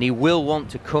 and he will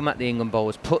want to come at the England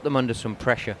bowlers, put them under some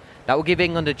pressure. That will give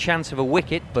England a chance of a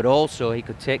wicket, but also he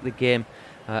could take the game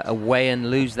away and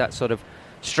lose that sort of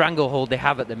stranglehold they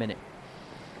have at the minute.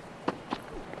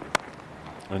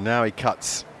 And now he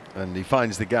cuts, and he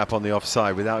finds the gap on the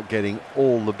offside without getting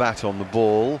all the bat on the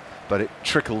ball, but it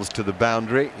trickles to the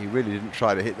boundary. He really didn't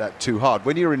try to hit that too hard.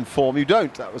 When you're in form, you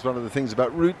don't. That was one of the things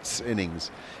about Root's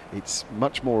innings. It's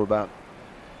much more about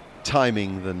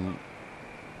timing than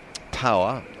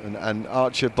power, and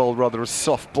Archer bowled rather a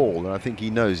soft ball, and I think he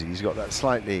knows it. He's got that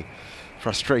slightly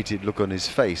frustrated look on his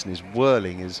face, and he's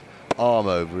whirling his arm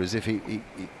over as if he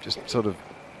just sort of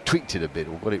tweaked it a bit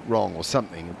or got it wrong or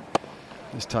something.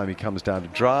 This time he comes down to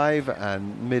drive,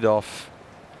 and mid-off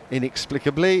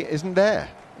inexplicably isn't there.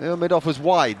 Mid-off was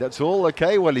wide, that's all.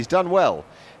 Okay, well, he's done well.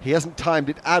 He hasn't timed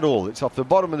it at all. It's off the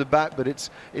bottom of the bat, but it's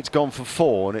gone for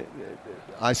 4, and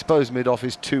I suppose mid-off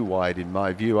is too wide in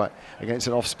my view. Against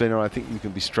an off-spinner, I think you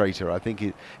can be straighter. I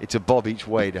think it's a bob each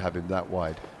way to have him that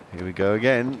wide. Here we go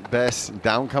again. Bess,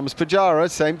 down comes Pujara.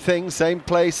 Same thing, same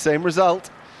place, same result.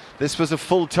 This was a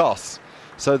full toss.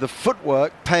 So the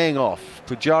footwork paying off.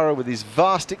 Pujara, with his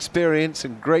vast experience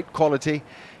and great quality,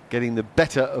 getting the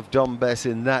better of Dom Bess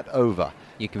in that over.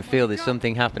 You can feel there's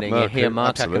something happening here,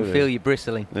 Mark. Absolutely. I can feel you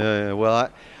bristling. Yeah,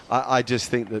 well, I just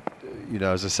think that,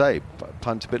 as I say,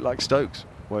 Pant a bit like Stokes.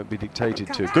 Won't be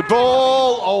dictated to. Good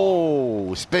ball!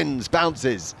 Oh, spins,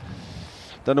 bounces.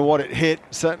 Don't know what it hit.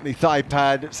 Certainly thigh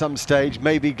pad at some stage.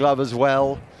 Maybe glove as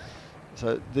well.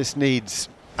 So this needs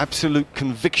absolute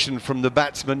conviction from the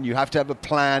batsman. You have to have a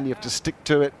plan. You have to stick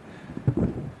to it.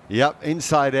 Yep,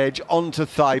 inside edge, onto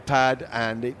thigh pad,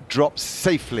 and it drops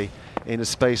safely in a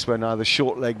space where neither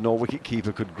short leg nor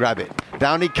wicketkeeper could grab it.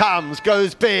 Down he comes,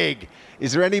 goes big.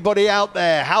 Is there anybody out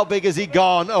there? How big has he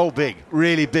gone? Oh, big,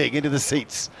 really big, into the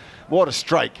seats. What a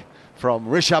strike from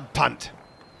Rishabh Pant.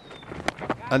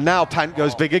 And now Pant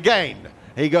goes big again.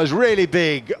 He goes really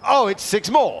big. Oh, it's 6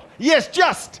 more. Yes,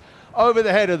 just over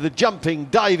the head of the jumping,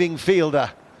 diving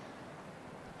fielder.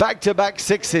 Back-to-back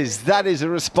 6s. That is a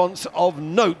response of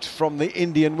note from the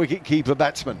Indian wicketkeeper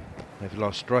batsman. They've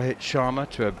lost Rohit Sharma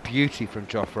to a beauty from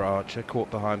Jofra Archer, caught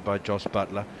behind by Joss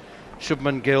Buttler.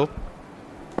 Shubman Gill,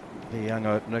 the young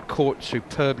opener, caught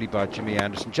superbly by Jimmy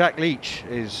Anderson. Jack Leach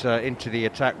is into the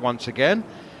attack once again,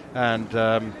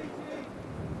 and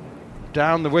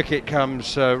Down the wicket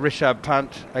comes Rishabh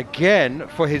Pant again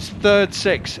for his third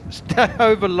six. Stay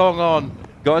over long on.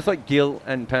 Guys like Gill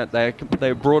and Pant,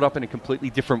 they're brought up in a completely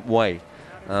different way.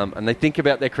 And they think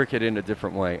about their cricket in a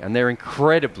different way. And they're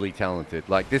incredibly talented.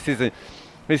 Like, this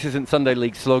isn't Sunday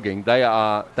League slogging. They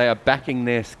are backing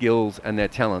their skills and their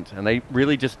talent. And they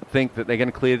really just think that they're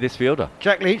going to clear this fielder.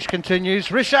 Jack Leach continues.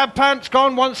 Rishabh Pant's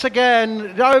gone once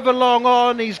again. Over long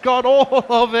on. He's got all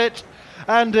of it.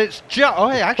 And it's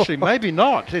actually, maybe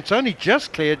not. It's only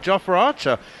just cleared Jofra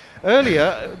Archer.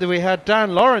 Earlier, we had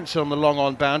Dan Lawrence on the long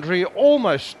on boundary.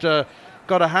 Almost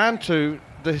got a hand to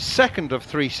the second of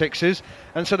 3 sixes.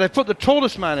 And so they've put the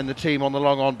tallest man in the team on the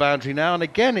long on boundary now. And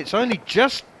again, it's only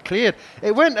just cleared.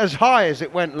 It went as high as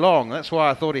it went long. That's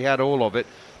why I thought he had all of it.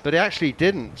 But he actually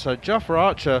didn't. So Jofra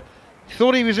Archer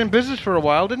thought he was in business for a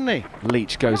while, didn't he?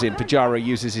 Leach goes in. Pujara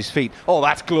uses his feet. Oh,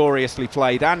 that's gloriously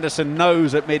played. Anderson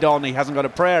knows at mid-on he hasn't got a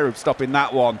prayer of stopping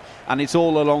that one. And it's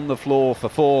all along the floor for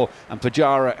 4. And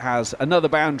Pujara has another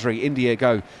boundary. India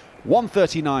go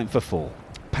 139 for 4.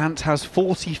 Pant has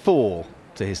 44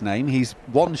 to his name. He's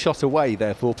one shot away,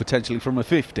 therefore, potentially from a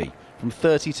 50 from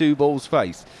 32 balls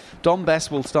faced. Dom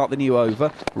Bess will start the new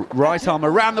over. Right arm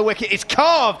around the wicket. It's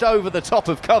carved over the top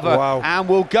of cover. Wow. And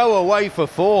will go away for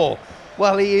 4.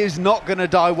 Well, he is not going to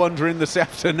die wondering this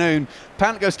afternoon.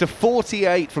 Pant goes to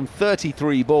 48 from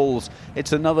 33 balls.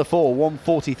 It's another 4,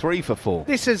 143 for 4.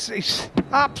 This is it's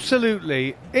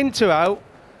absolutely into out,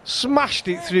 smashed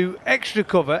it through extra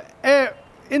cover, air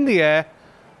in the air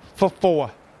for 4.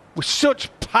 With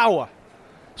such power,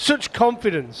 such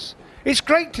confidence. It's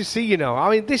great to see, I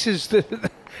mean, this is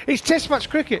it's Test match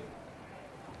cricket.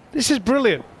 This is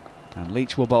brilliant. And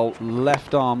Leach will bowl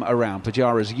left arm around.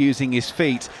 Pujara's using his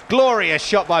feet. Glorious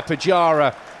shot by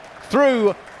Pujara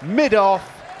through mid-off,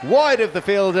 wide of the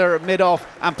fielder at mid-off,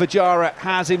 and Pujara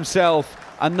has himself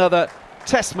another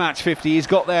Test match 50. He's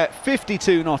got there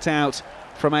 52 not out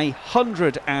from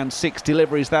 106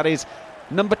 deliveries. That is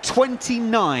number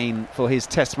 29 for his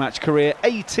Test match career.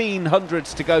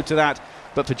 1800s to go to that.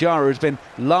 But Pujara has been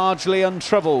largely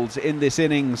untroubled in this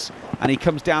innings, and he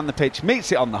comes down the pitch,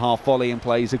 meets it on the half volley and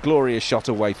plays a glorious shot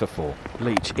away for 4.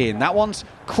 Leach in. That one's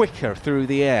quicker through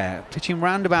the air, pitching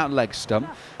roundabout leg stump.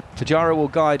 Pujara will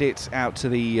guide it out to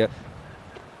the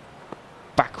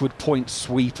backward point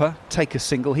sweeper, take a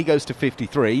single. He goes to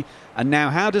 53. And now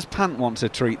how does Pant want to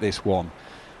treat this one?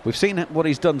 We've seen what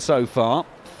he's done so far.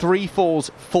 3 4s,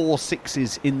 4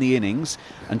 6s in the innings.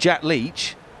 And Jack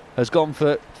Leach has gone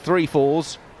for 3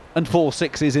 4s and 4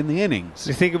 6s in the innings. Do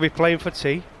you think he'll be playing for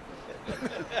tea?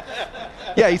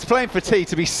 Yeah, he's playing for tea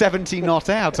to be 70 not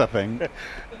out, I think.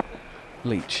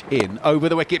 Leach in, over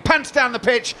the wicket, pants down the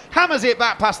pitch, hammers it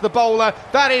back past the bowler.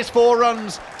 That is 4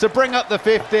 runs to bring up the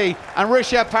 50, and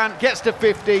Rishabh Pant gets to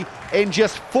 50 in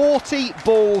just 40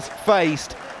 balls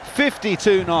faced,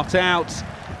 52 not out,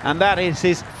 and that is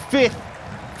his 5th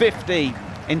 50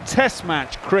 in Test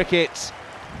match cricket.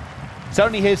 It's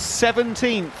only his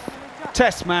 17th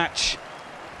Test match,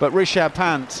 but Rishabh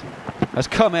Pant has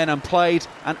come in and played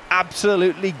an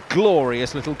absolutely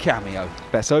glorious little cameo.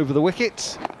 Bess over the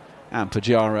wicket, and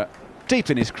Pujara deep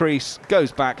in his crease,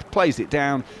 goes back, plays it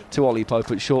down to Ollie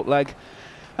Pope at short leg.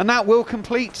 And that will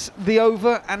complete the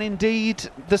over and indeed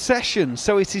the session.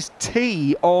 So it is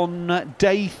tea on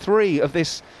day 3 of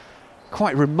this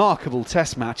quite remarkable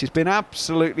Test match. It's been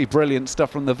absolutely brilliant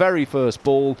stuff from the very first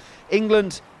ball.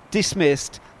 England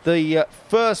dismissed the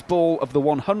first ball of the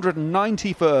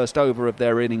 191st over of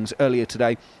their innings earlier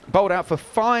today. Bowled out for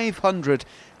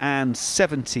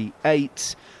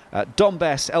 578. Dom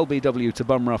Bess, LBW to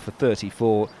Bumrah for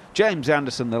 34. James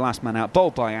Anderson, the last man out,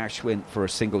 bowled by Ashwin for a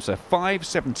single. So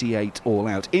 578 all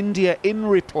out. India in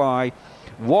reply,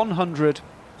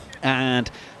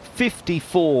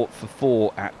 154 for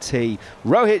 4 at tea.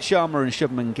 Rohit Sharma and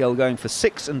Shubman Gill going for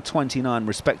 6 and 29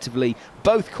 respectively.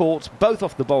 Both caught, both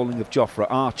off the bowling of Jofra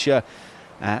Archer.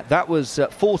 That was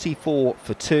 44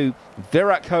 for 2.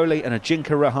 Virat Kohli and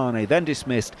Ajinkya Rahane then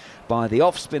dismissed by the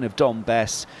off-spin of Dom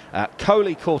Bess.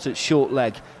 Kohli caught at short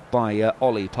leg by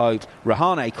Ollie Pope.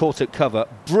 Rahane caught at cover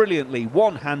brilliantly,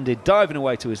 one-handed, diving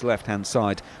away to his left-hand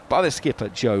side by the skipper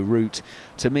Joe Root,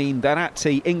 to mean that at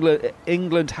tea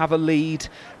England have a lead.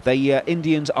 The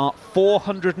Indians are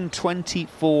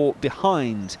 424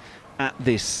 behind at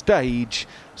this stage,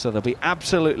 so they'll be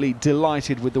absolutely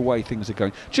delighted with the way things are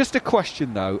going. Just a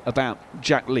question, though, about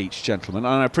Jack Leach, gentlemen,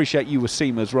 and I appreciate you were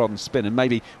seamers rather than spin, and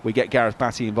maybe we get Gareth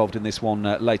Batty involved in this one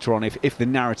later on if the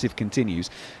narrative continues.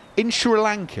 In Sri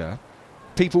Lanka,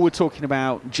 people were talking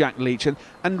about Jack Leach and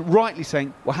rightly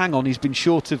saying, well, hang on, he's been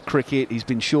short of cricket, he's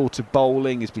been short of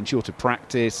bowling, he's been short of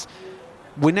practice.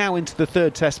 we're now into the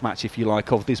third test match, if you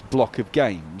like, of this block of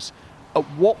games. At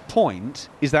what point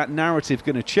is that narrative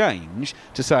going to change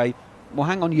to say, well,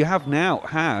 hang on, you have now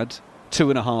had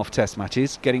 2.5 test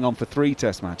matches, getting on for 3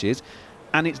 test matches,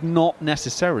 and it's not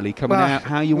necessarily coming out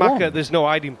how you want. There's no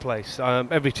hiding place.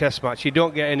 Every test match, you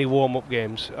don't get any warm-up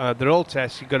games. They're all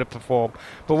tests, you've got to perform.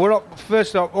 But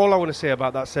first off, all I want to say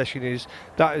about that session is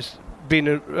that has been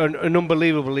an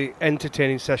unbelievably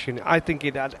entertaining session. I think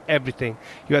it had everything.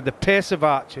 You had the pace of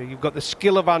Archer, you've got the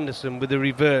skill of Anderson with the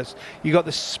reverse, you got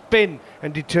the spin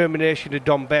and determination of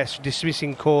Dom Bess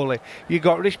dismissing Kohli, you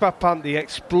got Rishabh Pant, the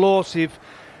explosive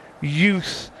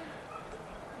youth.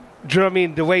 Do you know what I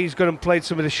mean? The way he's gone and played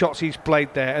some of the shots he's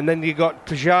played there. And then you got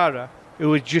Pujara,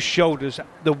 who has just showed us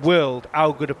the world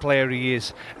how good a player he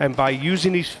is. And by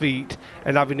using his feet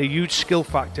and having a huge skill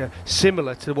factor,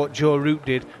 similar to what Joe Root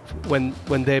did when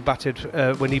he batted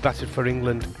for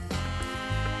England.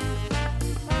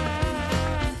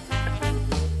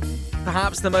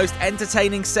 Perhaps the most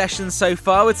entertaining session so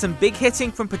far, with some big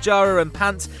hitting from Pujara and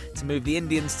Pant to move the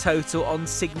Indians' total on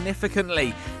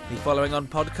significantly. The Following On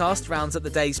podcast rounds up the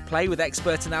day's play with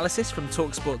expert analysis from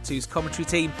TalkSport 2's commentary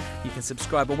team. You can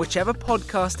subscribe on whichever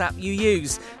podcast app you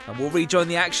use. And we'll rejoin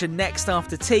the action next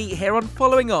after tea here on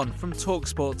Following On from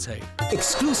TalkSport 2.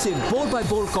 Exclusive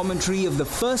ball-by-ball commentary of the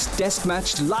first Test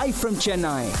match live from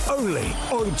Chennai. Only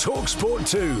on TalkSport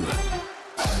 2.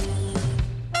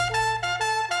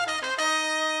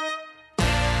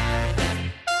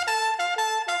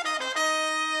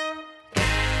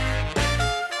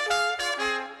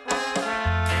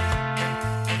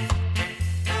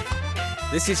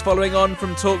 This is Following On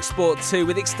from TalkSport 2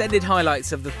 with extended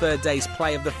highlights of the third day's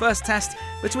play of the first test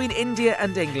between India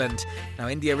and England. Now,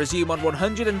 India resume on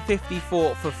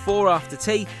 154 for 4 after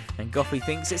tea, and Goffey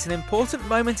thinks it's an important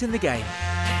moment in the game.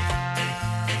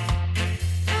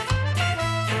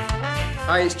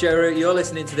 Hi, it's Joe Root. You're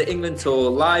listening to the England Tour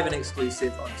live and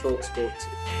exclusive on TalkSport 2.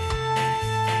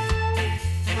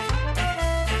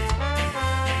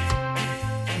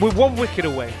 We're 1 wicket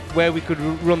away where we could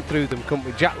run through them, couldn't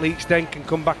we? Jack Leach then can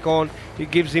come back on.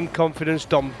 It gives him confidence.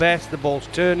 Dom Bess, the ball's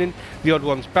turning, the odd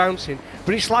one's bouncing.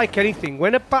 But it's like anything.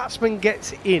 When a batsman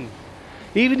gets in,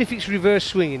 even if it's reverse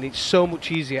swinging, it's so much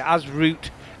easier, as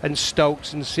Root and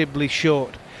Stokes and Sibley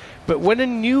showed. But when a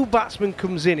new batsman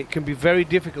comes in, it can be very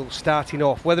difficult starting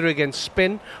off, whether against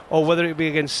spin or whether it be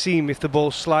against seam if the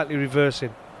ball's slightly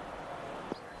reversing.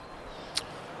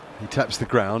 He taps the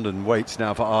ground and waits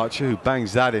now for Archer, who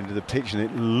bangs that into the pitch, and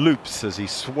it loops as he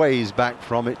sways back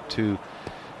from it to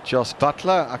Jos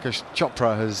Buttler. Akash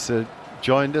Chopra has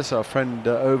joined us, our friend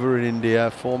over in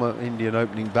India, former Indian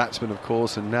opening batsman, of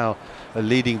course, and now a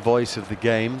leading voice of the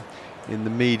game in the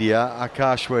media.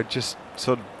 Akash, we're just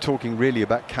sort of talking really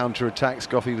about counter-attacks.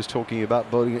 Goffey was talking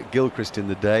about bowling at Gilchrist in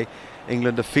the day.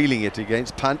 England are feeling it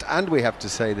against Pant, and we have to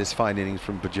say this fine innings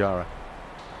from Pujara.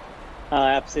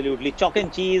 Absolutely. Chalk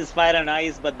and cheese, fire and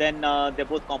ice, but then they're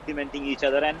both complementing each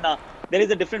other. And there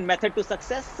is a different method to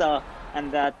success,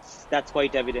 and that's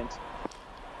quite evident.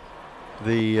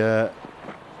 He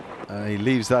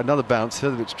leaves that, another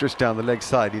bouncer which drifts down the leg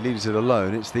side. He leaves it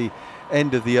alone. It's the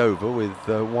end of the over with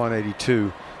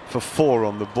 182 for 4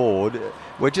 on the board.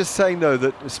 We're just saying, though,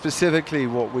 that specifically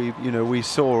what we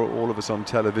saw, all of us on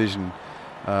television,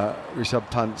 Rishabh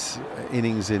Pant's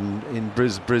innings in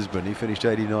Brisbane. He finished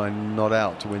 89 not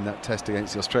out to win that test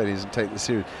against the Australians and take the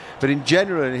series. But in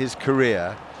general in his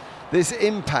career, this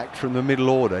impact from the middle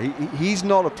order, he's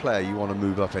not a player you want to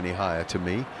move up any higher, to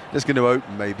me. Just going to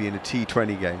open maybe in a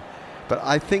T20 game. But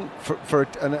I think for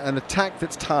an attack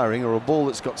that's tiring or a ball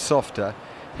that's got softer,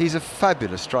 he's a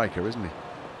fabulous striker, isn't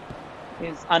he?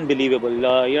 He's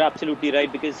unbelievable. You're absolutely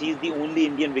right, because he's the only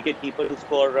Indian wicketkeeper to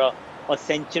score a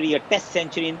century, a test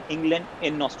century in England,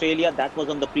 in Australia. That was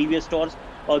on the previous tours.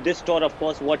 This tour, of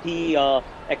course, what he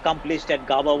accomplished at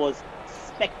Gabba was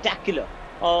spectacular.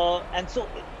 And so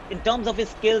in terms of his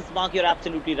skills, Mark, you're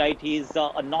absolutely right. He's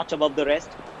a notch above the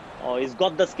rest. He's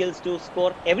got the skills to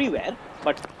score everywhere,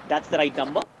 but that's the right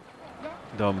number.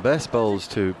 Dom Bess bowls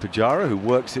to Pujara, who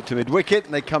works it to mid-wicket,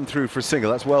 and they come through for a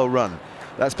single. That's well run.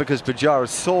 That's because Pujara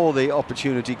saw the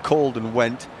opportunity, called and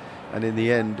went, and in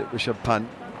the end, Rishabh Pant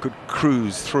could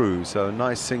cruise through. So a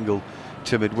nice single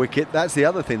to mid-wicket. That's the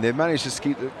other thing. They've managed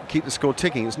to keep the score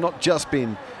ticking. It's not just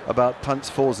been about Pant's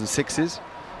 4s and 6s.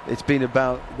 It's been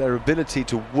about their ability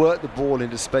to work the ball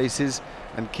into spaces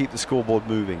and keep the scoreboard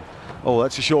moving. Oh,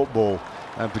 that's a short ball.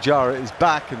 And Pujara is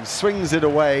back and swings it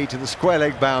away to the square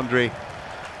leg boundary.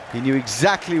 He knew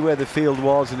exactly where the field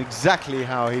was and exactly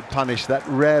how he'd punish that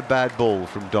rare bad ball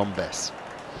from Dom Bess.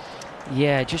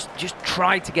 Yeah, just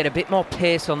tried to get a bit more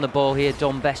pace on the ball here,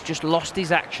 Dom Bess. Just lost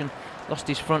his action lost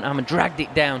his front arm and dragged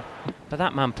it down. But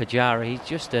that man Pujara, he's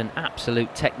just an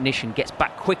absolute technician. Gets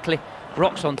back quickly,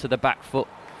 rocks onto the back foot.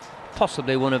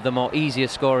 Possibly one of the more easier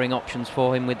scoring options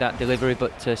for him with that delivery,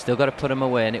 but still got to put him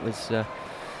away, and it was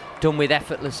done with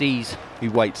effortless ease. He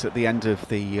waits at the end of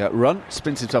the run,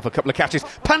 spins himself a couple of catches,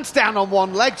 pants down on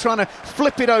one leg, trying to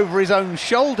flip it over his own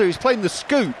shoulder. He's playing the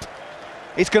scoop.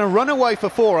 It's going to run away for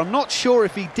 4. I'm not sure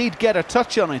if he did get a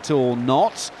touch on it or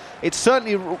not. It's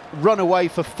certainly run away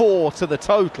for 4 to the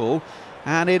total,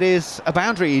 and it is a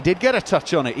boundary. He did get a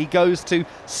touch on it. He goes to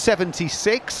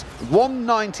 76,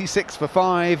 196 for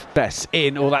 5. Bess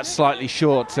in, that's slightly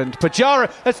short, and Pujara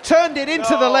has turned it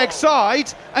into the leg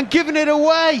side and given it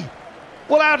away.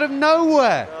 Well, out of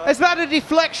nowhere. Is that a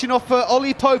deflection off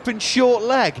Ollie Pope and short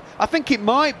leg? I think it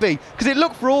might be, because it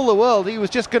looked for all the world he was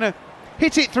just going to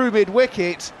hit it through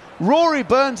mid-wicket. Rory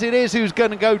Burns it is who's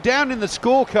going to go down in the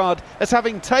scorecard as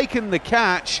having taken the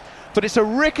catch, but it's a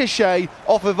ricochet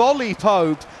off of Ollie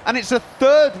Pope, and it's a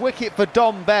 3rd wicket for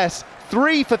Dom Bess,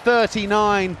 3 for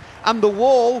 39, and the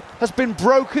wall has been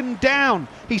broken down.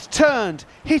 He's turned,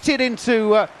 hit it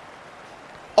into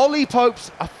Ollie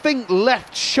Pope's, I think,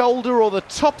 left shoulder or the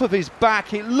top of his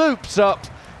back. It loops up,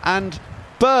 and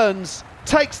Burns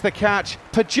takes the catch.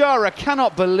 Pujara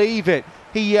cannot believe it.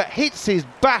 He hits his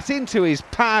bat into his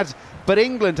pad, but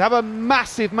England have a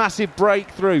massive, massive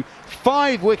breakthrough.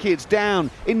 5 wickets down.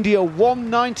 India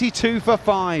 192 for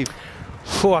 5.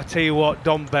 Oh, I tell you what,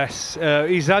 Dom Bess,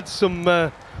 he's had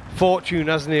some fortune,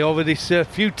 hasn't he, over this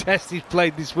few tests he's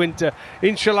played this winter.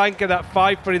 In Sri Lanka, that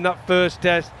 5 in that first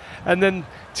test, and then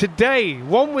today,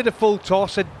 one with a full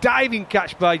toss, a diving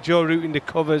catch by Joe Root in the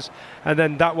covers, and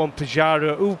then that one,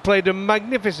 Pujara, who played a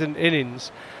magnificent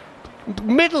innings,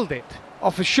 middled it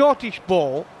off a shortish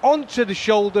ball onto the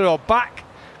shoulder or back,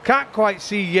 can't quite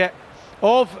see yet,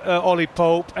 of Ollie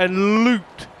Pope, and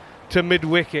looped to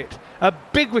mid-wicket. A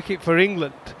big wicket for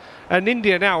England, and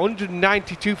India now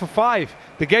 192 for 5.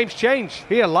 The game's changed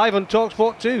here live on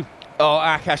TalkSport 2. Oh,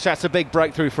 Akash, that's a big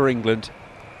breakthrough for England.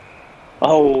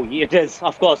 Oh, it is,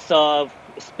 of course,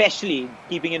 especially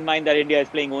keeping in mind that India is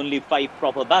playing only 5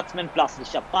 proper batsmen plus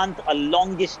Rishabh Pant, a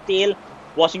longish tail.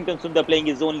 Washington Sundar playing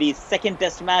his only 2nd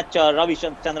test match. Ravi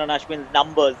Chandran Ashwin's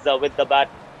numbers with the bat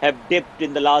have dipped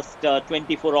in the last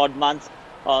 24 odd months.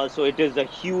 So it is a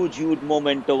huge, huge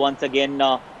moment once again.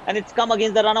 And it's come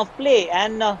against the run of play.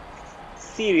 And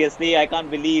seriously, I can't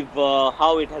believe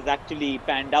how it has actually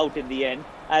panned out in the end.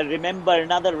 I remember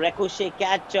another ricochet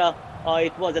catch.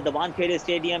 It was at the Wankhede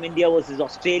Stadium, India versus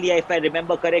Australia, if I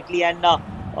remember correctly. And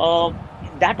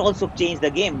that also changed the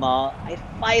game. If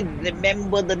I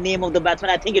remember the name of the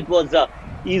batsman, I think it was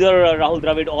either Rahul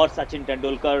Dravid or Sachin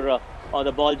Tendulkar.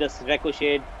 The ball just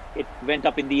ricocheted. It went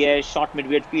up in the air, shot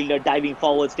mid-wicket fielder, diving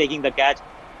forwards, taking the catch.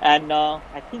 And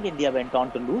I think India went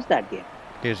on to lose that game.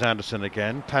 Here's Anderson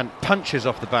again. Punches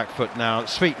off the back foot now.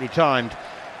 Sweetly timed.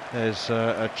 There's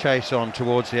a chase on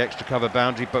towards the extra cover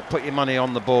boundary, but put your money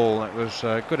on the ball. That was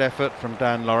a good effort from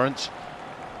Dan Lawrence.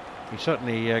 He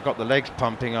certainly got the legs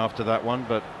pumping after that one,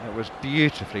 but it was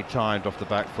beautifully timed off the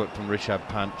back foot from Rishabh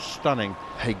Pant. Stunning.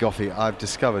 Hey, Goffey, I've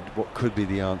discovered what could be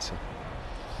the answer.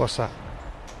 What's that?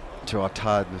 To our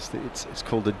tiredness. It's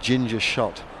called a ginger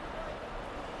shot.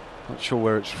 Not sure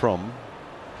where it's from.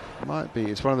 It might be.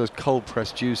 It's one of those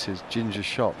cold-pressed juices, ginger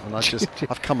shot. And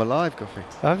I've come alive, Goffey.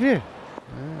 Have you?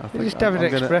 Yeah, I think just have an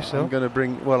espresso. I'm going to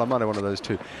bring. Well, I might have one of those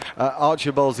too.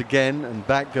 Archer bowls again, and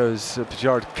back goes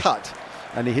Pujara to cut,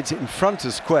 and he hits it in front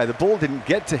of square. The ball didn't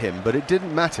get to him, but it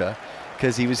didn't matter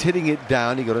because he was hitting it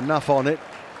down. He got enough on it.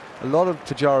 A lot of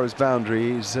Pujara's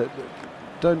boundaries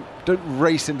don't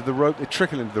race into the rope; they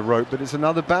trickle into the rope. But it's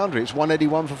another boundary. It's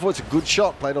 181 for 4. It's a good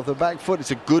shot played off the back foot.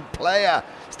 It's a good player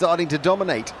starting to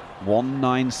dominate.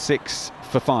 196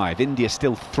 for 5. India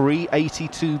still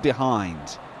 382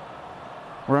 behind.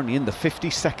 We're only in the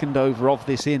 52nd over of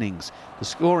this innings. The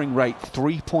scoring rate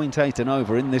 3.8 and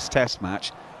over in this test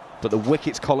match, but the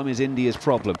wickets column is India's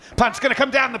problem. Pant's going to come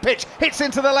down the pitch, hits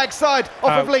into the leg side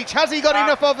off of Leach. Has he got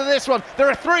enough over this one? There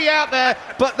are 3 out there,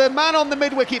 but the man on the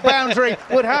mid-wicket boundary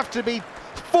would have to be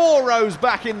 4 rows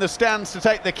back in the stands to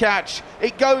take the catch.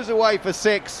 It goes away for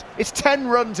 6. It's 10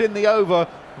 runs in the over.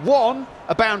 1,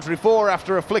 a boundary 4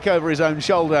 after a flick over his own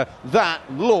shoulder. That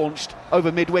launched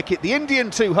over mid-wicket. The Indian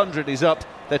 200 is up.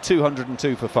 They're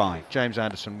 202 for 5. James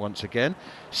Anderson once again.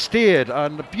 Steered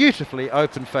on a beautifully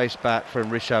open-faced bat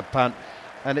from Rishabh Pant.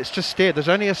 And it's just steered. There's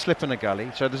only a slip in a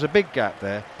gully, so there's a big gap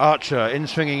there. Archer,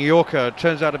 in-swinging Yorker.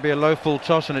 Turns out to be a low full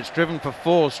toss, and it's driven for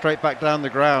 4 straight back down the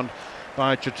ground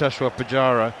by Cheteshwar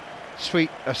Pujara.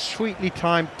 sweetly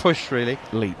timed push, really.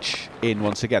 Leach in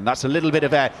once again. That's a little bit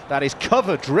of air. That is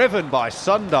cover driven by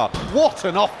Sundar. What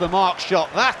an off-the-mark shot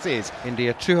that is.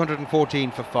 India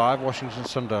 214 for 5. Washington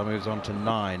Sundar moves on to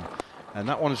 9. And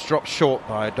that one's dropped short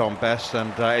by Dom Bess,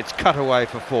 and it's cut away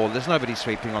for 4. There's nobody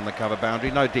sweeping on the cover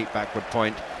boundary, no deep backward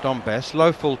point. Dom Bess,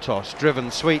 low full toss, driven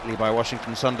sweetly by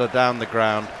Washington Sundar down the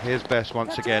ground. Here's Bess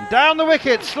once again. Down the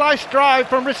wicket, slice drive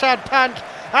from Rishabh Pant,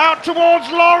 out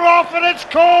towards long off, and it's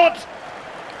caught!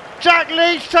 Jack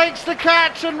Leach takes the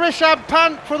catch, and Rishabh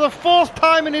Pant, for the 4th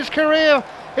time in his career,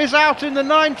 is out in the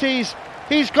 90s.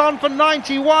 He's gone for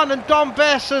 91, and Dom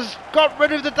Bess has got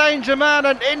rid of the danger man,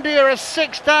 and India is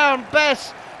 6 down.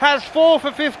 Bess has 4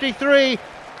 for 53,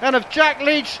 and if Jack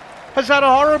Leach has had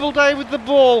a horrible day with the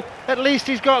ball, at least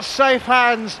he's got safe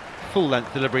hands. Full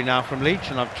length delivery now from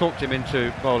Leach, and I've talked him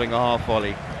into bowling a half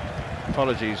volley.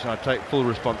 Apologies, I take full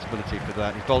responsibility for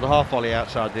that. He's bowled a half volley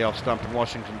outside the off stump, and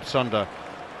Washington Sundar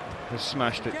has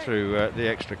smashed it through the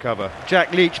extra cover.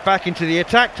 Jack Leach back into the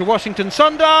attack to Washington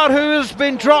Sundar, who has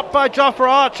been dropped by Jofra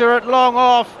Archer at long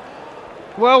off.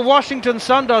 Well, Washington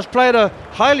Sundar's played a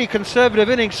highly conservative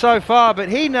innings so far, but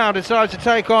he now decides to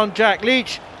take on Jack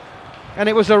Leach, and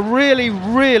it was a really,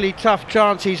 really tough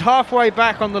chance. He's halfway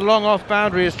back on the long off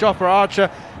boundary as Jofra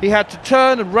Archer. He had to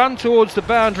turn and run towards the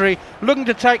boundary, looking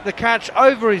to take the catch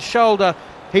over his shoulder.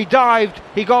 He dived,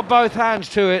 he got both hands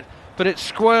to it, but it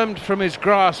squirmed from his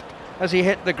grasp as he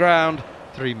hit the ground.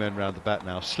 3 men round the bat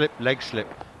now. Slip, leg slip,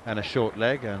 and a short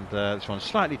leg, and this one's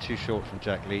slightly too short from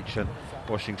Jack Leach, and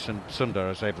Washington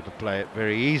Sundar is able to play it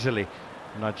very easily,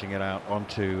 nudging it out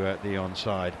onto the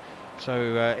onside.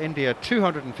 So India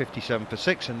 257 for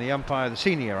 6, and the umpire, the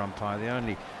senior umpire, the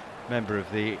only member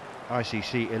of the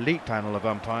ICC elite panel of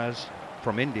umpires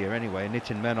from India anyway,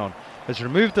 Nitin Menon, has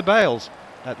removed the bails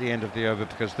at the end of the over,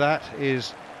 because that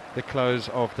is the close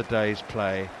of the day's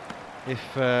play.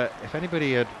 If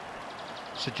anybody had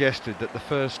suggested that the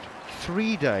first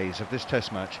 3 days of this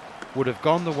test match would have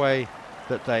gone the way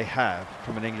that they have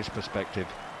from an English perspective,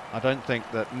 I don't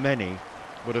think that many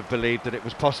would have believed that it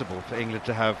was possible for England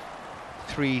to have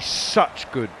 3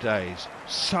 such good days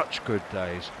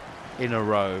in a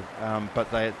row.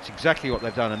 But it's exactly what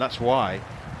they've done, and that's why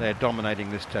they're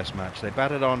dominating this test match. They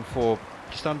batted on for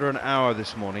just under an hour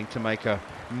this morning to make a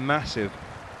massive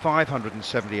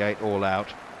 578 all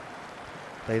out.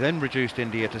 They then reduced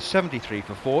India to 73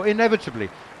 for 4. Inevitably,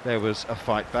 there was a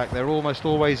fight back. There almost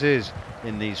always is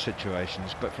in these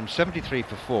situations. But from 73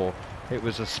 for 4, it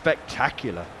was a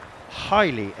spectacular,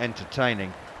 highly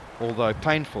entertaining, although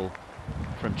painful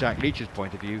from Jack Leach's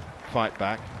point of view, fight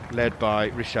back, led by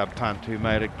Rishabh Pant, who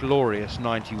made a glorious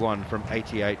 91 from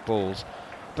 88 balls.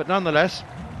 But nonetheless,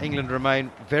 England remain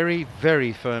very,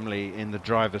 very firmly in the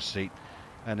driver's seat.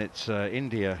 And it's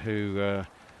India who are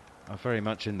very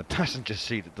much in the passenger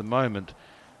seat at the moment,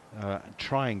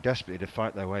 trying desperately to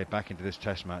fight their way back into this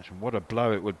test match. And what a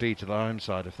blow it would be to the home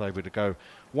side if they were to go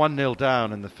 1-0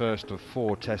 down in the first of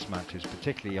 4 test matches,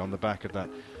 particularly on the back of that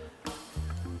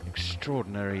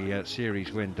extraordinary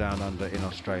series win down under in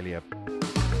Australia.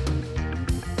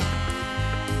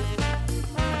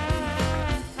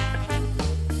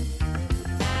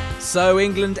 So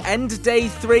England end day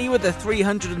 3 with a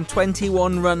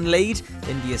 321-run lead.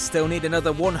 India still need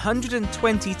another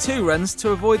 122 runs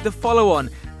to avoid the follow-on,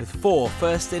 with 4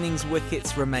 first innings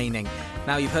wickets remaining.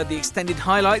 Now you've heard the extended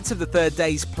highlights of the third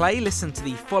day's play. Listen to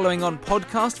the Following On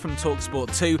podcast from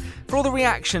TalkSport 2 for all the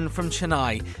reaction from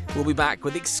Chennai. We'll be back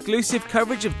with exclusive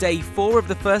coverage of day 4 of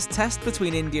the first test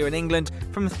between India and England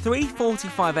from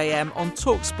 3:45am on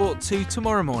TalkSport 2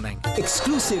 tomorrow morning.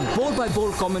 Exclusive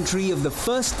ball-by-ball commentary of the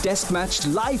first test match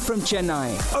live from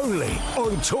Chennai. Only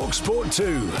on TalkSport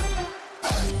 2.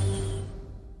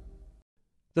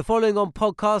 The Following On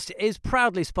podcast is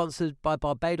proudly sponsored by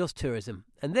Barbados Tourism,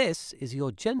 and this is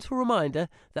your gentle reminder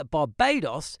that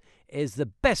Barbados is the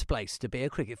best place to be a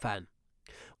cricket fan.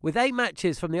 With 8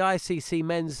 matches from the ICC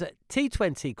Men's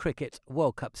T20 Cricket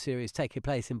World Cup Series taking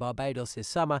place in Barbados this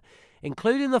summer,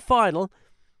 including the final,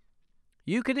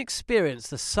 you can experience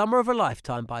the summer of a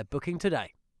lifetime by booking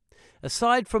today.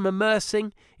 Aside from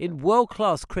immersing in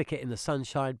world-class cricket in the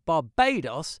sunshine,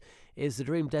 Barbados is the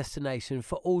dream destination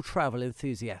for all travel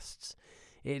enthusiasts.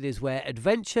 It is where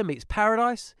adventure meets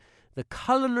paradise, the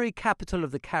culinary capital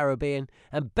of the Caribbean,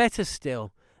 and better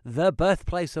still, the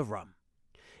birthplace of rum.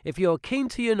 If you're keen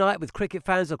to unite with cricket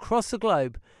fans across the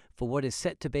globe for what is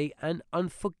set to be an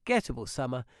unforgettable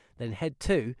summer, then head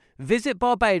to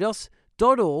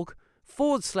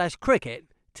visitbarbados.org/cricket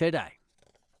today.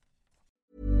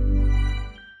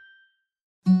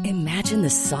 Imagine the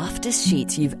softest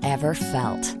sheets you've ever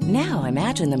felt. Now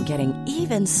imagine them getting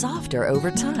even softer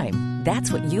over time.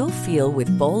 That's what you'll feel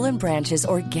with Boll & Branch's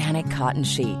organic cotton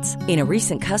sheets. In a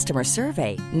recent customer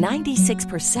survey,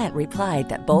 96% replied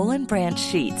that Boll & Branch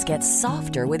sheets get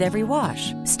softer with every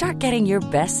wash. Start getting your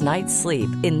best night's sleep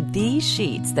in these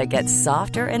sheets that get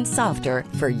softer and softer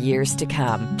for years to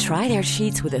come. Try their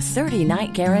sheets with a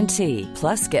 30-night guarantee.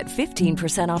 Plus, get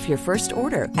 15% off your first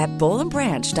order at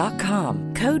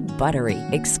bollandbranch.com. Code BUTTERY.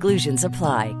 Exclusions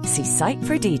apply. See site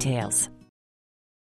for details.